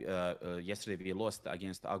this. Yesterday we lost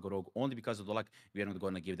against Agorog only because of the luck. We are not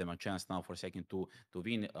going to give them a chance now for a second to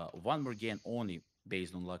win one more game only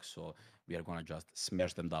based on luck. So we are going to just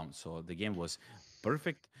smash them down. So the game was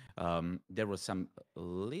perfect. There was some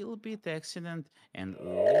little bit accident and a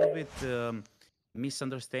little bit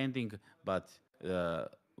misunderstanding, but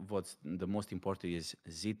what's the most important is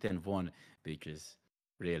Z10 won, which is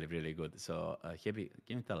really good. So Hebi,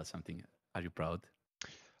 can you tell us something? Are you proud?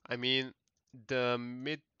 I mean, the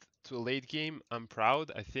mid to late game, I'm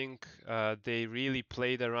proud. I think they really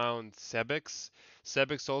played around Sebex.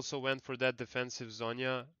 Sebex also went for that defensive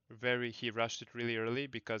Zonya. He rushed it really early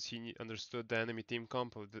because he understood the enemy team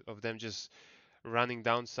comp of them just running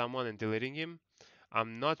down someone and deleting him.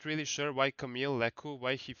 I'm not really sure why Camille Leku,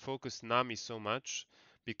 why he focused Nami so much,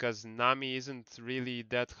 because Nami isn't really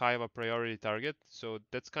that high of a priority target. So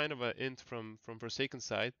that's kind of an int from Forsaken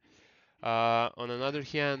side. On another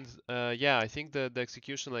hand, yeah, I think the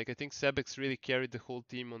execution, like I think Sebex really carried the whole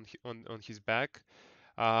team on his back.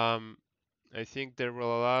 I think there were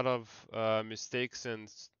a lot of mistakes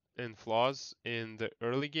and flaws in the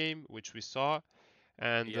early game, which we saw,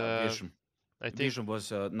 and Yeah, Vision. I think Vision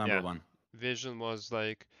was number yeah, one. Vision was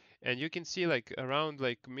like, and you can see like around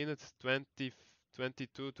like minute 20,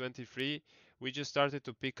 22, 23, we just started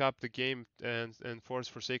to pick up the game and force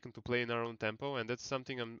Forsaken to play in our own tempo, and that's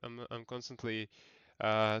something I'm constantly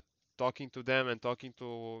talking to them and talking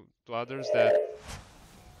to others that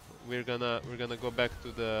we're gonna go back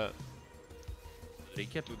to the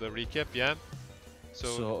recap, yeah.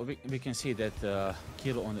 So we can see that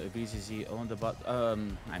kill on the VZZ on the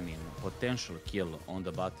bottom. I mean, potential kill on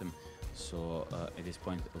the bottom. So at this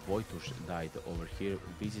point, Wojtusz died over here.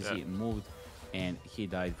 VZZ moved, and he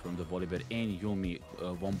died from the Volibear and Yumi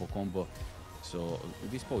wombo combo. So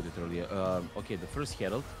we spoke it earlier. Okay, the first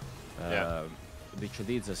Herald, which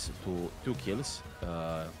leads us to 2 kills.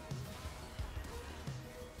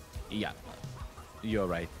 Yeah, you're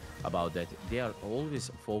right about that. They are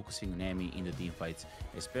always focusing Nami in the team fights,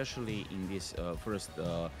 especially in this first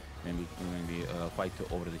when we fight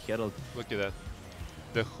over the Herald. Look at that.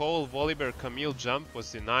 The whole Volibear Camille jump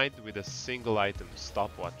was denied with a single item,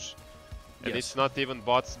 stopwatch. And it's not even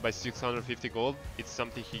bought by 650 gold, it's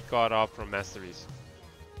something he got off from Masteries.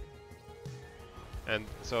 And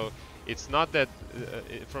so it's not that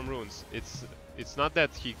from runes, it's not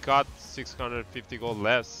that he got 650 gold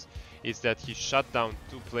less, it's that he shut down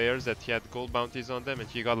 2 players that he had gold bounties on them, and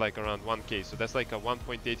he got like around 1k. So that's like a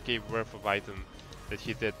 1.8k worth of item that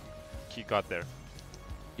he got there.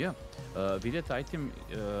 Yeah, with that item,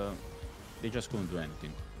 they just couldn't do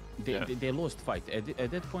anything. They lost fight. At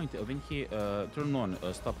that point, when he turned on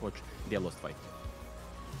stopwatch, they lost fight.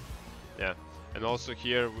 Yeah, and also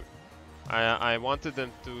here I wanted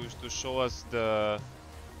them to show us the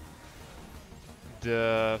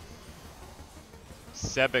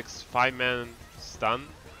Sebek's 5-man stun,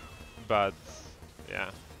 but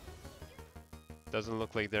yeah, doesn't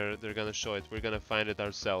look like they're gonna show it. We're gonna find it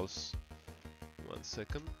ourselves. 1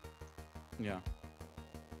 second. Yeah.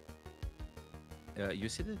 You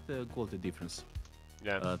see the quality difference.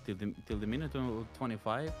 Yeah. Till the minute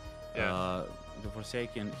 25, Yeah. the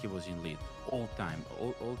Forsaken, he was in lead all time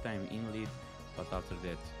in lead. But after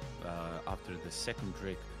that, after the second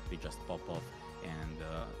Drake, we just pop off, and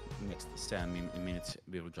next 7 minutes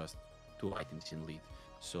we were just 2 items in lead,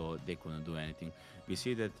 so they couldn't do anything. We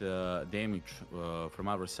see that damage from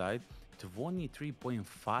our side,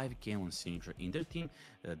 23.5k on Signature. In their team,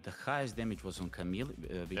 the highest damage was on Camille,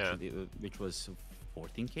 which was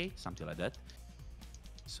 14k, something like that.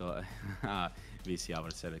 So we see our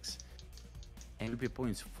Sebex. MVP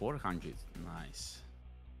points 400. Nice.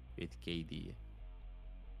 With KD.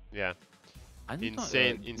 Yeah. I don't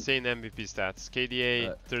Insane know, insane MVP stats.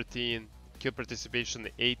 KDA 13, kill participation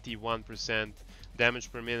 81%,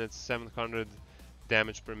 damage per minute 700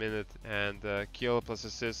 damage per minute, and kill plus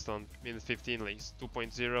assist on minute 15 like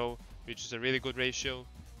 2.0, which is a really good ratio.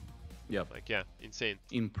 Yeah. Like, yeah, insane.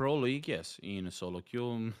 In Pro League, yes. In solo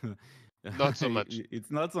queue, Not so much.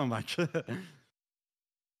 it's not so much.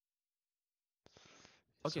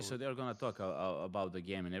 Okay, So so they're gonna talk about the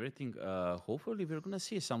game and everything. Hopefully, we're gonna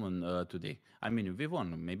see someone today. I mean, we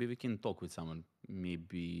won. Maybe we can talk with someone.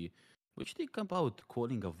 Maybe. What do you think about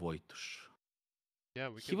calling a Wojtusz? yeah,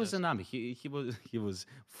 we He can was ask an him. army. He was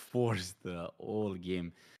forced all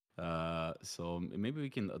game. So maybe we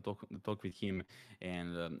can talk with him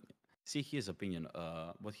and see his opinion.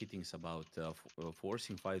 What he thinks about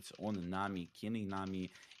forcing fights on Nami, killing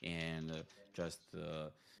Nami, and just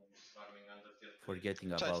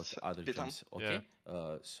forgetting about Cześć, other witam. teams. Yeah.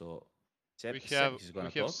 Okay. So We Seb have is we gonna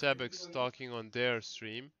have talk. Sebex talking on their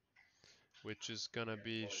stream, which is gonna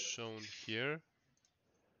be shown here.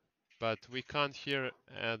 But we can't hear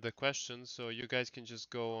the question, so you guys can just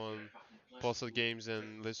go on Pulsar Games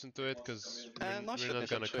and listen to it, because No we're świetnie not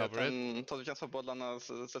się gonna czuję. cover it. To zwycięstwo było dla nas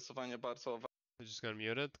zdecydowanie bardzo We're just gonna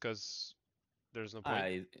mute it, because there's no point.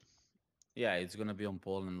 I Yeah, it's gonna be on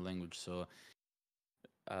Poland language, so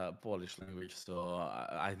Polish language, so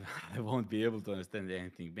I won't be able to understand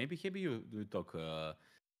anything. Maybe you talk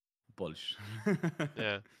Polish.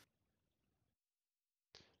 Yeah.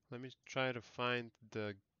 Let me try to find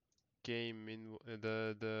the game in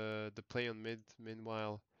the play on mid.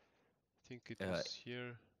 Meanwhile, I think it was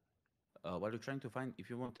here. While you're trying to find, if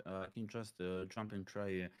you want, I can just jump and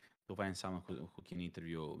try to find someone who can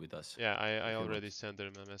interview with us. Yeah, I If you already want. sent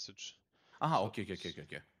them a message. Ah, So,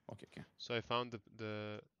 okay. So I found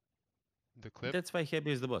the clip. That's why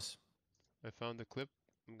Happy is the boss. I found the clip.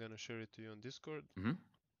 I'm gonna share it to you on Discord. Mm-hmm.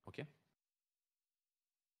 Okay.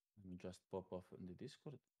 Let me just pop off in the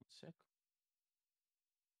Discord. 1 sec.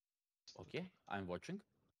 Okay, I'm watching.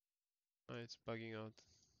 It's bugging out.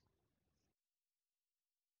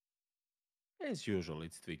 As usual,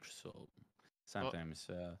 it's Twitch, so sometimes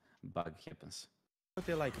bug happens. What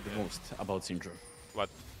I like the most about Syndrome? What?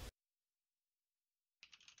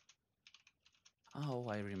 Oh,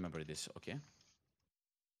 I remember this. Okay. I'm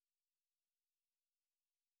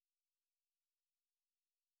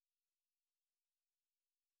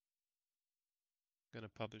gonna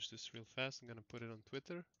publish this real fast. I'm gonna put it on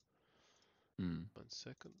Twitter. 1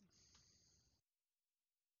 second.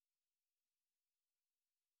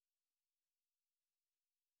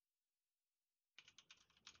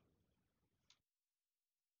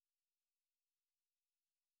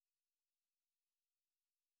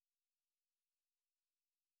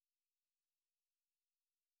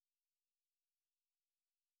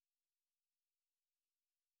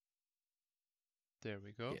 There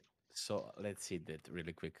we go. Yeah. So let's see that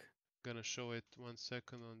really quick. Gonna show it 1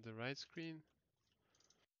 second on the right screen.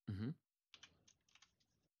 Mm-hmm.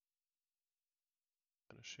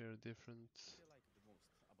 Gonna share different.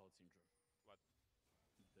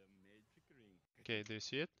 Okay, do you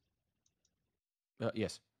see it?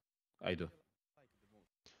 Yes, I do.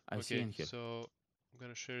 I see Okay, and hear. so I'm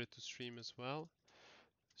gonna share it to stream as well.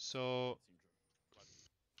 So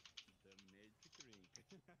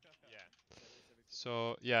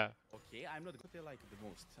yeah. Okay, I'm not going to like the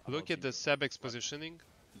most. Look at the Sebex positioning.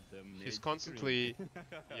 He's constantly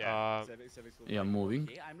moving,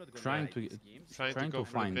 trying to go for the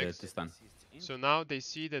find picks. the stun. So now they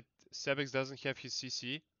see that Sebex doesn't have his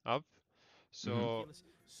CC up, so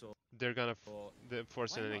they're gonna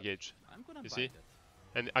force an engage. You see?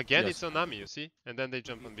 And again, Yes. it's on Nami, you see? And then they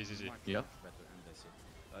jump on BZZ. Yeah.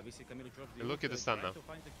 We see Camille drop the And look ult, at the stun try now. to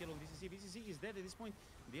find the kill on VCC. VCC is dead at this point.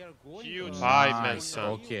 They are going Huge on 5-man a stun.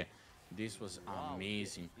 Okay, this was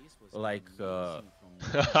amazing. This was Like amazing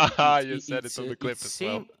from You said it on the clip it's as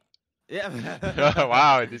well. same. Yeah.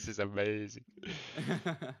 Wow, this is amazing.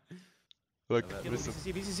 Look, Kill listen.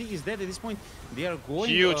 VCC is dead at this point. They are going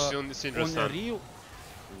Huge on Syndra a stun. real.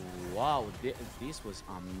 Wow, this was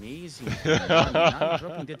amazing. Nami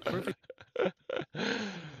dropping that perfect.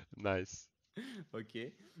 Nice.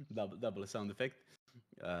 Okay, double sound effect.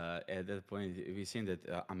 At that point, we seen that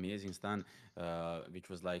amazing stun, which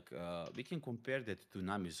was like we can compare that to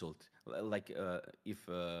Nami's ult. Like if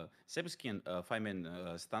Sebs can 5-man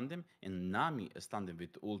stun them and Nami stun them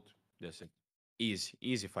with ult, that's it.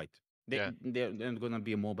 Easy fight. Yeah. They're not gonna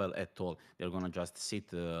be mobile at all. They're gonna just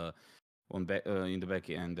sit on back in the back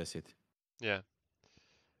and that's it. Yeah.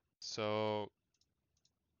 So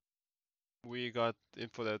we got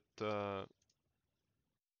info that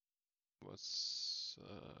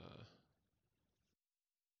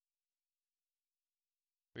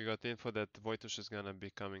we got info that Wojtusz is gonna be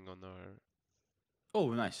coming on our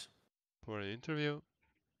Oh, nice. for an interview.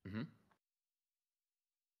 Mm-hmm.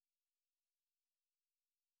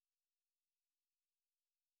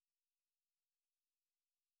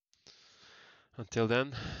 Until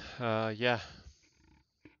then, yeah.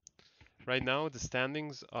 Right now the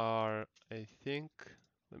standings are, I think,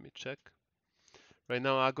 let me check. Right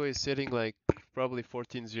now Ago is sitting like probably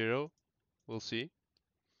 14-0. We'll see.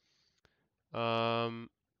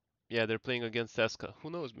 Yeah, they're playing against Eska. Who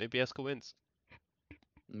knows? Maybe Eska wins.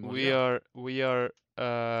 Well, We are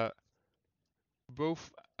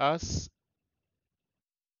both us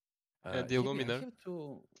and the Kevin, Illuminar.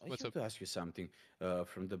 I What's have up? to ask you something.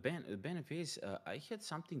 From the ban phase, I had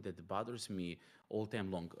something that bothers me all time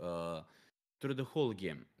long. Through the whole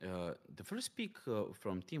game, the first pick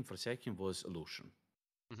from Team for second was Lucian,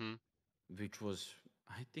 Mm-hmm. which was,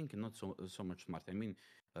 I think, not so much smart. I mean,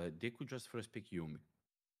 they could just first pick Yumi.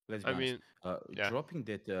 Let's be I honest. mean, yeah, Dropping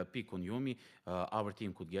that pick on Yumi, our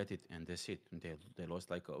team could get it, and that's it. They lost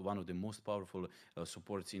like one of the most powerful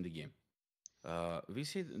supports in the game. We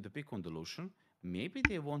see the pick on the Lucian. Maybe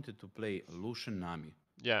they wanted to play Lucian Nami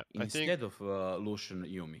yeah. instead of Lucian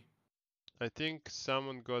Yumi. I think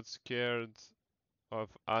someone got scared of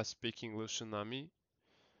us picking Lucian Nami,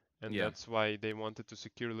 and Yeah. that's why they wanted to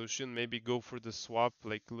secure Lucian. Maybe go for the swap,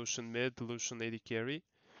 like Lucian mid, Lucian AD carry.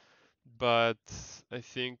 But I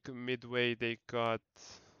think midway they got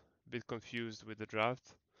a bit confused with the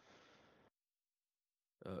draft.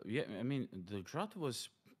 Yeah, I mean, the draft was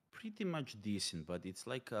pretty much decent, but it's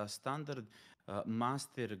like a standard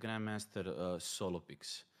master, grandmaster solo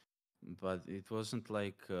picks. But it wasn't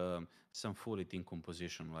like some fully team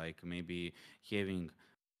composition, like maybe having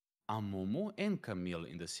Amomo and Camille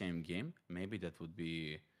in the same game. Maybe that would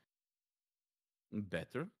be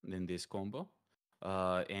better than this combo.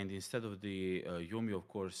 And instead of the Yumi, of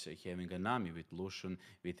course, having a Nami with Lucian,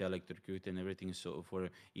 with Electrocute and everything, so for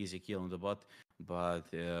easy kill on the bot. But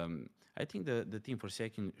I think the team for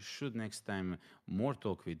second should next time more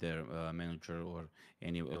talk with their manager or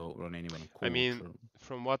anyone I coach. mean,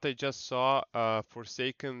 from what I just saw,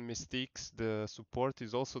 Forsaken Mystiques, the support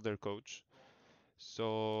is also their coach.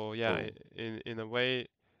 So yeah, Oh, in a way,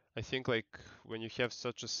 I think like when you have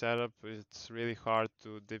such a setup, it's really hard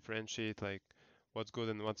to differentiate like what's good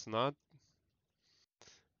and what's not.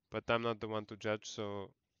 But I'm not the one to judge,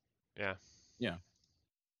 so yeah. yeah.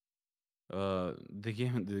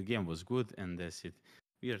 The game was good, and that's it.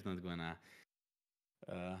 We are not gonna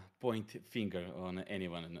point finger on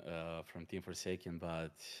anyone from Team Forsaken,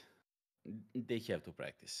 but they have to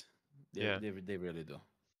practice. Yeah. They really do.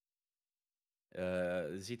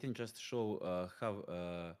 Zitin just show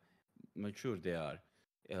how mature they are.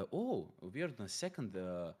 We are the second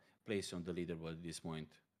place on the leaderboard at this point,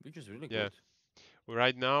 which is really Yeah. good.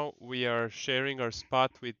 Right now we are sharing our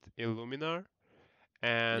spot with Illuminar,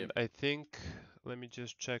 and Yep. I think let me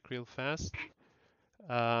just check real fast.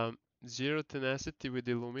 Zero Tenacity with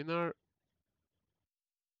Illuminar.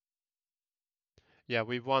 Yeah,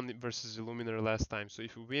 we won versus Illuminar last time. So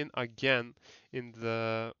if we win again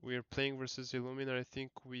we're playing versus Illuminar, I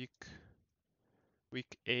think week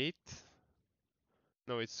 8.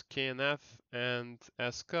 No, it's KNF and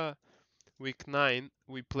SK. Week 9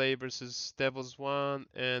 we play versus Devils 1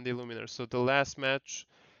 and Illuminar. So the last match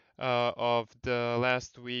of the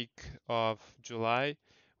last week of July,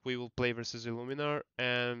 we will play versus Illuminar,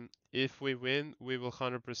 and if we win, we will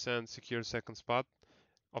 100% secure second spot.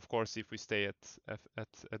 Of course, if we stay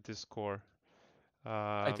at this score.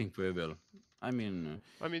 I think we will. I mean,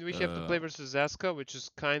 I mean, we have to uh, play versus Zaska, which is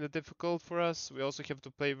kind of difficult for us. We also have to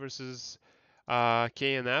play versus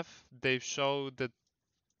KNF, they've showed that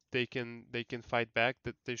they can fight back,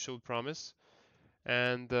 that they showed promise.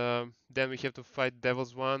 And then we have to fight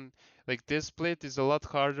Devil's One. Like this split is a lot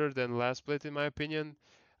harder than last split in my opinion.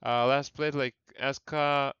 Last split, like SK,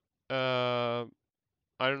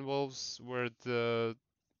 Iron Wolves were the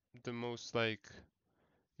most like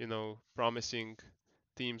promising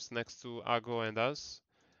teams next to Ago and us,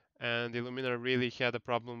 and Illumina really had a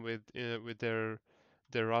problem with their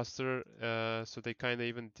roster, so they kind of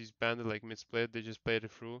even disbanded like mid split. They just played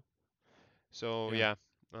it through. So Yeah.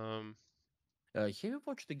 yeah, um, Have you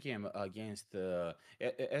watched the game against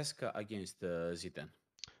SK against Z10? Have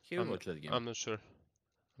you I'm watched that game? I'm not sure.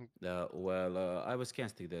 I was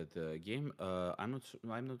casting that game. I'm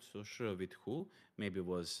not so sure with who. Maybe it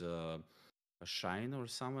was a Shine or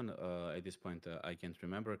someone. At this point, I can't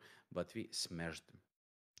remember. But we smashed them.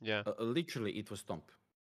 Yeah, Literally, it was stomp.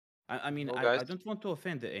 I mean, Hello, I, guys. I don't want to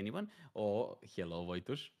offend anyone. Oh, hello,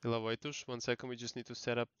 Wojtusz. hello Wojtusz. 1 second, we just need to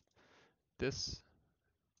set up this,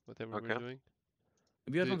 whatever we're Okay. doing.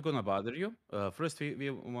 We are Do, not gonna bother you. First, we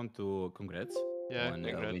want to congrats yeah, on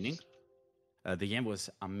winning. congrats. The game was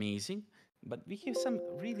amazing, but we have some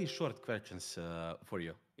really short questions for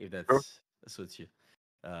you, if that Sure. suits you.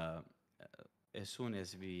 Uh, as soon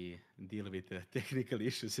as we deal with the technical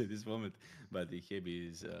issues at this moment, but the Hebi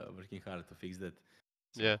is working hard to fix that.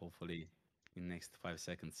 So Yeah, hopefully, in next 5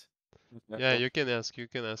 seconds. yeah, you can ask. You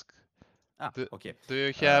can ask. Do, Okay. do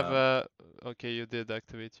you have Um, okay, you did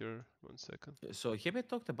activate your 1 second. So Hebe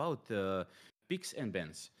talked about picks and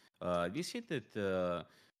bans. We see that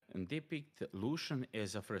they picked Lucian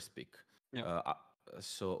as a first pick. Yeah.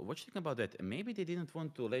 So what you think about that? Maybe they didn't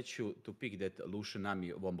want to let you to pick that Lucian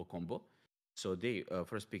Nami wombo combo. So they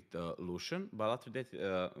first picked Lucian, but after that,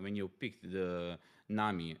 when you picked the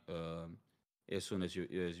Nami as soon as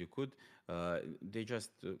you could, they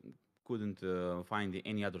just couldn't find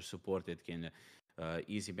any other support that can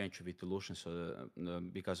easy bench with Lucian. So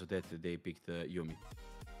because of that, they picked Yumi.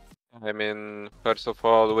 I mean, first of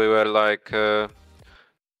all, we were like,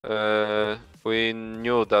 we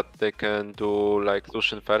knew that they can do like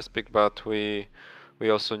Lucian first pick, but we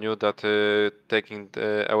also knew that taking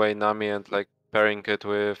away Nami and like pairing it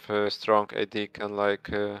with strong AD can like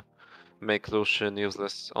make Lucian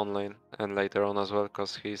useless on lane and later on as well,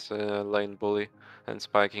 because he's a lane bully and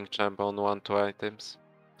spiking champ on 1-2 items.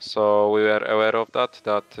 So we were aware of that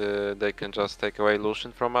they can just take away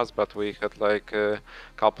Lucian from us, but we had like a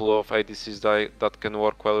couple of ADCs that can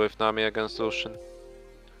work well with Nami against Lucian.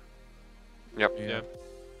 Yep.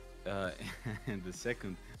 Yeah. And the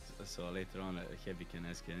second, so later on, Heavy can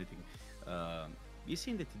ask anything. You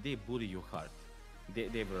seen that they bully you hard.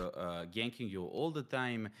 They were ganking you all the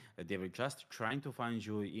time. They were just trying to find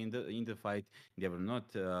you in the fight. They were not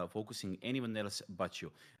focusing anyone else but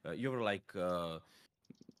you. You were like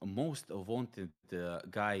most wanted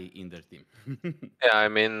guy in their team. Yeah, I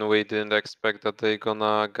mean, we didn't expect that they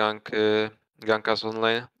gonna gank us on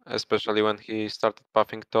lane, especially when he started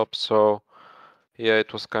buffing top. So yeah,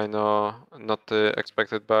 it was kind of not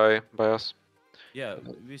expected by us. Yeah,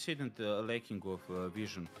 we didn't lacking of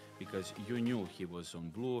vision because you knew he was on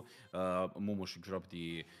blue. Momosh dropped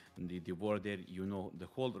the ward there. You know the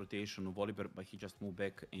whole rotation of Oliver, but he just moved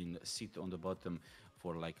back and sit on the bottom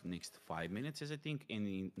for like next 5 minutes, as I think. And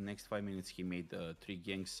in next 5 minutes, he made 3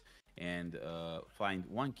 ganks and find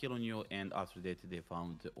 1 kill on you. And after that, they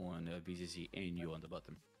found on VZZ and you on the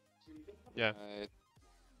bottom. Yeah.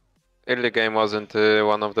 Early game wasn't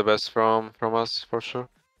one of the best from us for sure.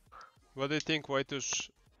 What do you think, Wojtusz?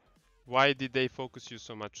 Why did they focus you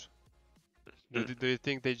so much? Do you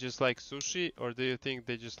think they just like sushi, or do you think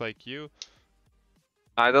they just like you?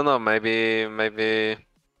 I don't know. Maybe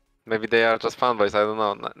they are just fanboys. I don't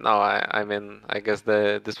know. No, I mean, I guess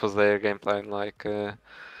this was their game plan. Like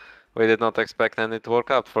we did not expect any to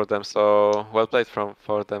work out for them. So well played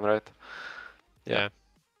for them, right? Yeah.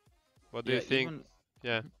 What do you think? Even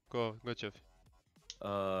Yeah, go Jeff.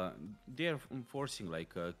 they're forcing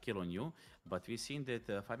like a kill on you, but we've seen that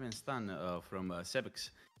 5-man stun from Sebex,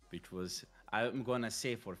 which was, I'm gonna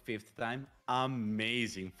say for 5th time,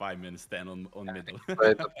 amazing 5-man stun on middle.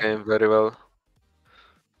 Played the game very well.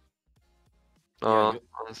 Yeah, On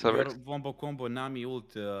your Sevex. wombo combo Nami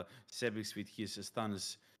ult Sebex with his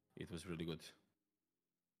stuns, it was really good.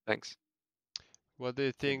 Thanks. What do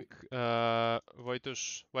you think,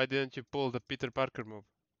 Wojtusz? Why didn't you pull the Peter Parker move?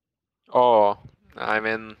 Oh, I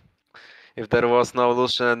mean, if there was no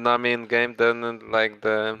Lucian and Nami in game, then like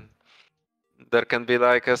there can be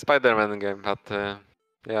like a Spider-Man game. But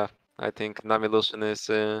yeah, I think Nami Lucian is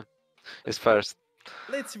first.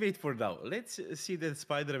 Let's wait for now. Let's see that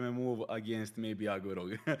Spider-Man move against maybe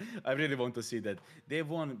Agorog. I really want to see that. They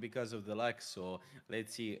won because of the luck, so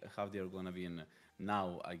let's see how they're gonna win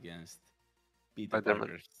now against Peter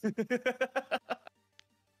Spider-Man. Parker.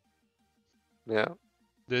 Yeah.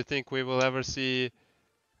 Do you think we will ever see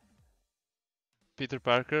Peter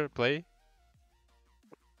Parker play?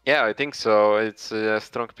 Yeah, I think so. It's a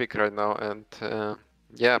strong pick right now, and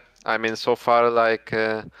yeah, I mean, so far, like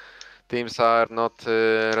teams are not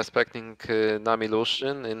respecting Nami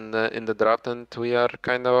Lucian in the draft, and we are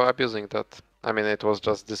kind of abusing that. I mean, it was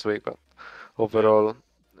just this week, but overall,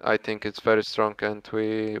 I think it's very strong, and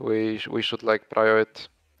we should like prior it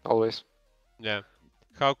always. Yeah.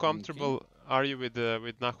 How comfortable are you with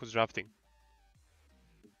Nahu's drafting?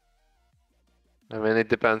 I mean, it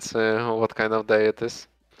depends what kind of day it is,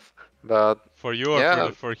 but For you or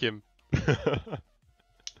yeah, for him?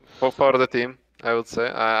 for the team, I would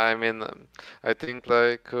say. I mean, I think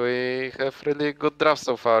like we have really good drafts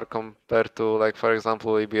so far compared to like, for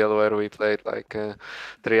example, EBL where we played like 3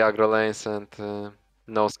 aggro lanes and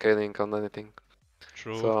no scaling on anything.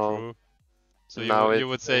 True, So true. So now you it's,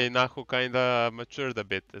 would say Nahu kinda matured a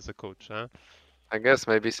bit as a coach, huh? I guess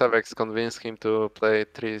maybe Savex convinced him to play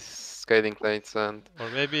 3 scaling lanes, and Or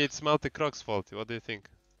maybe it's Multi-Croc's fault. What do you think?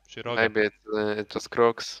 Shiroga. maybe it just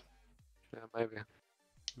croaks. Yeah, maybe.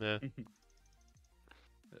 Yeah.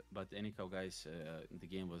 But anyhow, guys, the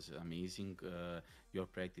game was amazing. Your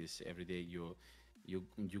practice every day, you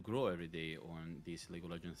grow every day on this League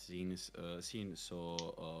of Legends scene. So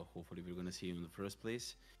hopefully we're gonna see you in the first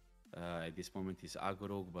place. At this moment is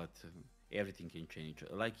Agorog, but everything can change.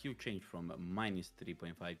 Like you changed from minus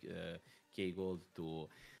 3.5 k gold to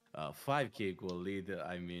 5k gold lead.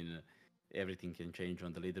 I mean, everything can change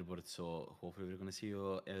on the leaderboard. So hopefully we're gonna see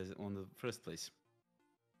you as on the first place.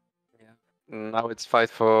 Now it's fight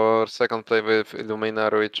for second play with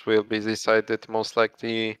Illuminar, which will be decided most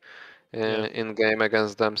likely in game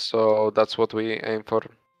against them. So that's what we aim for.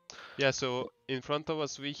 Yeah, so in front of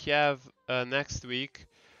us we have next week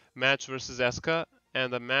match versus Eska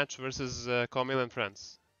and a match versus Comil and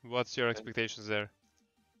Friends. What's your expectations there?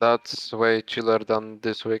 That's way chiller than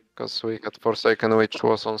this week, because we had Forsaken, which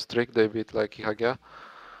was on streak. They beat like Ihagia.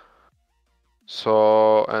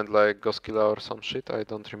 So, and like Goskila or some shit, I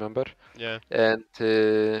don't remember. Yeah. And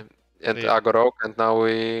They- Agorok, and now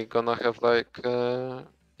we gonna have like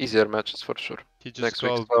easier matches for sure. He just Next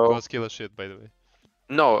week, called so Goskila shit, by the way.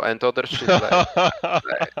 no, and other shit like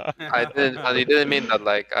I didn't mean that.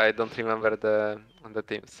 Like I don't remember the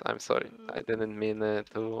teams. I'm sorry. I didn't mean to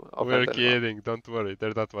We're offend anyone. kidding, don't worry.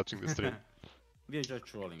 They're not watching the stream. We are just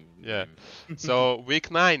trolling. Yeah. So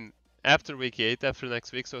week 9, after week 8, after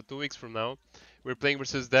next week, so 2 weeks from now, we're playing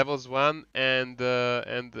versus Devils 1 and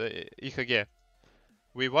IHG.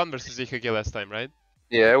 We won versus IHG last time, right?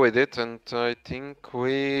 Yeah, we did, and I think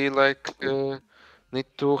we like need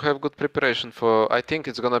to have good preparation for. I think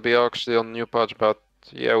it's gonna be actually on new patch, but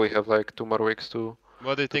yeah, we have like 2 more weeks to.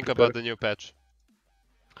 What do you think prepare. about the new patch?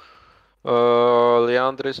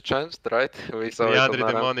 Leandri's changed, right? We saw Leandri it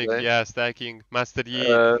on Demonic, play. yeah, stacking. Master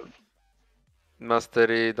Yi.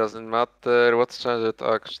 Mastery doesn't matter. What's changed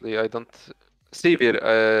actually? I don't. Sivir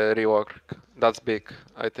rework. That's big,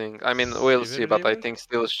 I think. I mean, we'll see, Sivir but I rework? think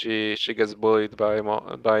still she gets bullied by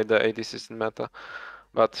the AD system meta,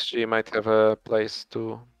 but she might have a place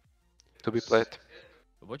to be played.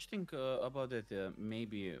 What do you think about that?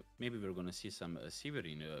 Maybe we're gonna see some Sivir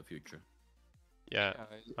in the future. Yeah,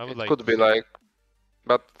 I would It like could to be see. like,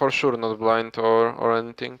 but for sure not blind or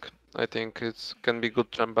anything. I think it's can be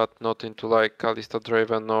good champ, but not into like Kalista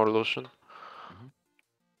Draven or Lucian.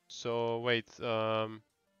 So wait, the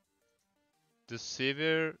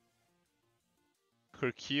Sivir,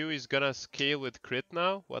 her Q is gonna scale with crit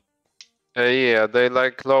now? What? Yeah, they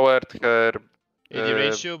like lowered her AD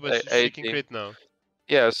ratio, but she can 80. crit now.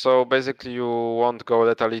 Yeah, so basically you won't go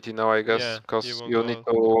lethality now, I guess, Yeah, because you won't you go. need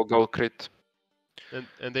to go crit.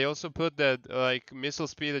 And they also put that like missile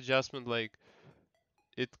speed adjustment, like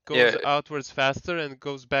it goes Yeah, outwards faster and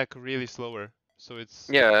goes back really slower. So it's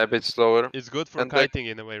yeah, a bit slower. it's good for And kiting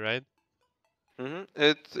in a way, right?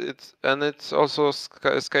 It's also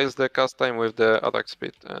scales the cast time with the attack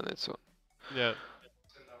speed, and it's Yeah.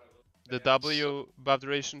 The W buff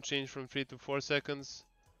duration changed from 3 to 4 seconds.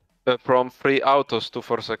 from 3 autos to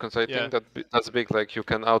 4 seconds. I Yeah. think that's big. Like you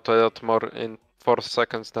can auto a lot more in 4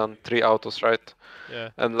 seconds than 3 autos, right? Yeah.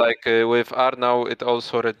 And like with R now, it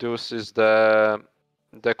also reduces the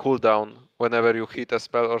cooldown whenever you hit a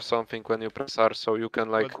spell or something when you press R, so you can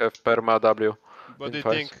like have perma W. What do you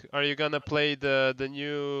fights. think? Are you gonna play the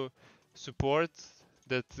new support,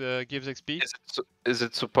 that gives XP. Is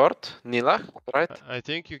it support? Nila, right? I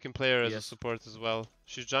think you can play her as a Yes. support as well.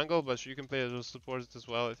 She's jungle, but you can play her as a support as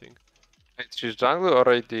well, I think. Wait, she's jungle or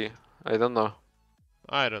AD? I don't know.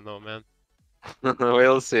 I don't know, man.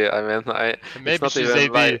 We'll see. I mean, it's Maybe not she's even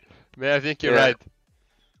AD. like, I think you're yeah. right.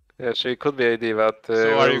 yeah, she could be AD, but So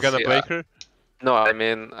are you we'll gonna see. play her? No, I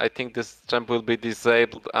mean, I think this champ will be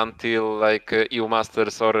disabled until like EU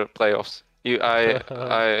Masters or playoffs.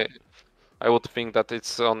 I would think that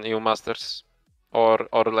it's on EU Masters or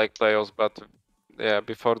like playoffs, but yeah,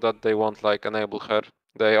 before that they won't like enable her.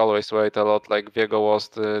 They always wait a lot. Like Viego was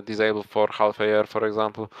disabled for half a year, for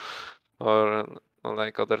example, or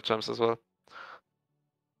like other champs as well.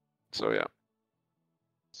 So yeah.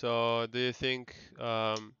 So do you think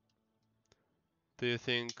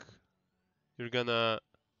you're gonna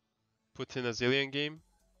put in a Zillion game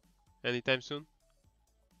anytime soon?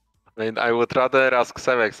 I mean, I would rather ask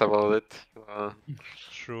Sevex about it.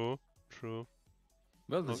 True, true.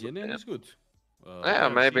 Well, the Okay. Zillion is good. Yeah,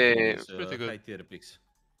 maybe- It's Pretty good. high tier picks.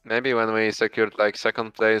 Maybe when we secured like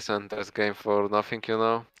second place and there's game for nothing, you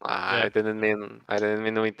know. Yeah. I didn't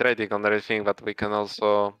mean we trading on everything, but we can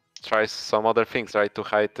also try some other things, right, to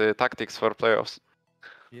hide tactics for playoffs.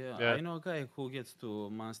 Yeah, Yeah. I know a guy who gets to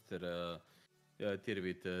master tier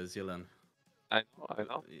with Zillion. I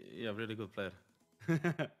know. Yeah, really good player.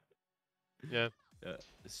 Yeah.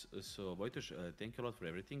 So Wojtusz, thank you a lot for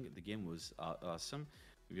everything. The game was awesome.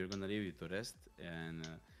 We're gonna leave you to rest and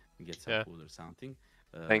get some Yeah. food or something.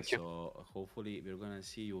 Thank you. So hopefully we're gonna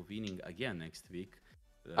see you winning again next week.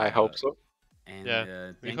 I hope so. And Yeah,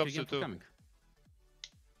 we thank hope you so again for too. coming.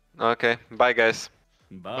 Okay, bye guys.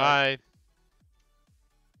 Bye.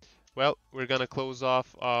 Well, we're gonna close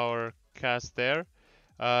off our cast there.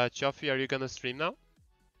 Cofi, are you gonna stream now?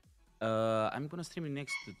 I'm gonna stream in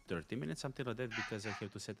next 30 minutes, something like that, because I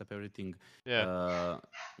have to set up everything. Yeah.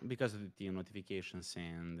 Because of the notifications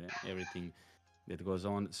and everything that goes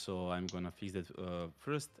on. So I'm gonna fix that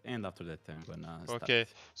first, and after that I'm gonna start. Okay.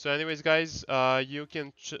 So anyways, guys, you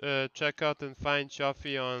can check out and find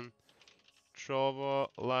Cofi on Trovo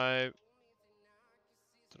Live.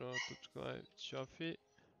 Cofi.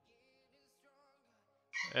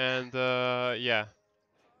 And yeah,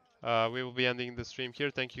 we will be ending the stream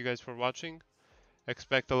here. Thank you guys for watching.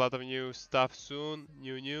 Expect a lot of new stuff soon,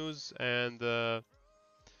 new news, and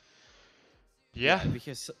yeah. We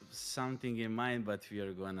have something in mind, but we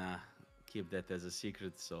are gonna keep that as a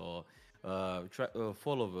secret. So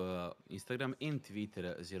follow Instagram and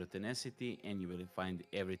Twitter Zero Tenacity, and you will find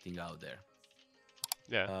everything out there.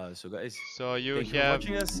 Yeah. So guys, So you thank you for have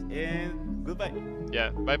watching us, and goodbye. yeah.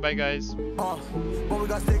 Bye bye guys. When we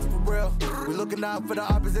got sticks for real, we looking out for the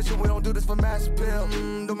opposition. We don't do this for mass appeal.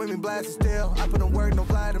 Don't make me blast it still. I put in work, no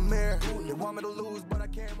fly in the mirror. They want me to lose, but I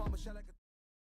can't. Mama, shut like a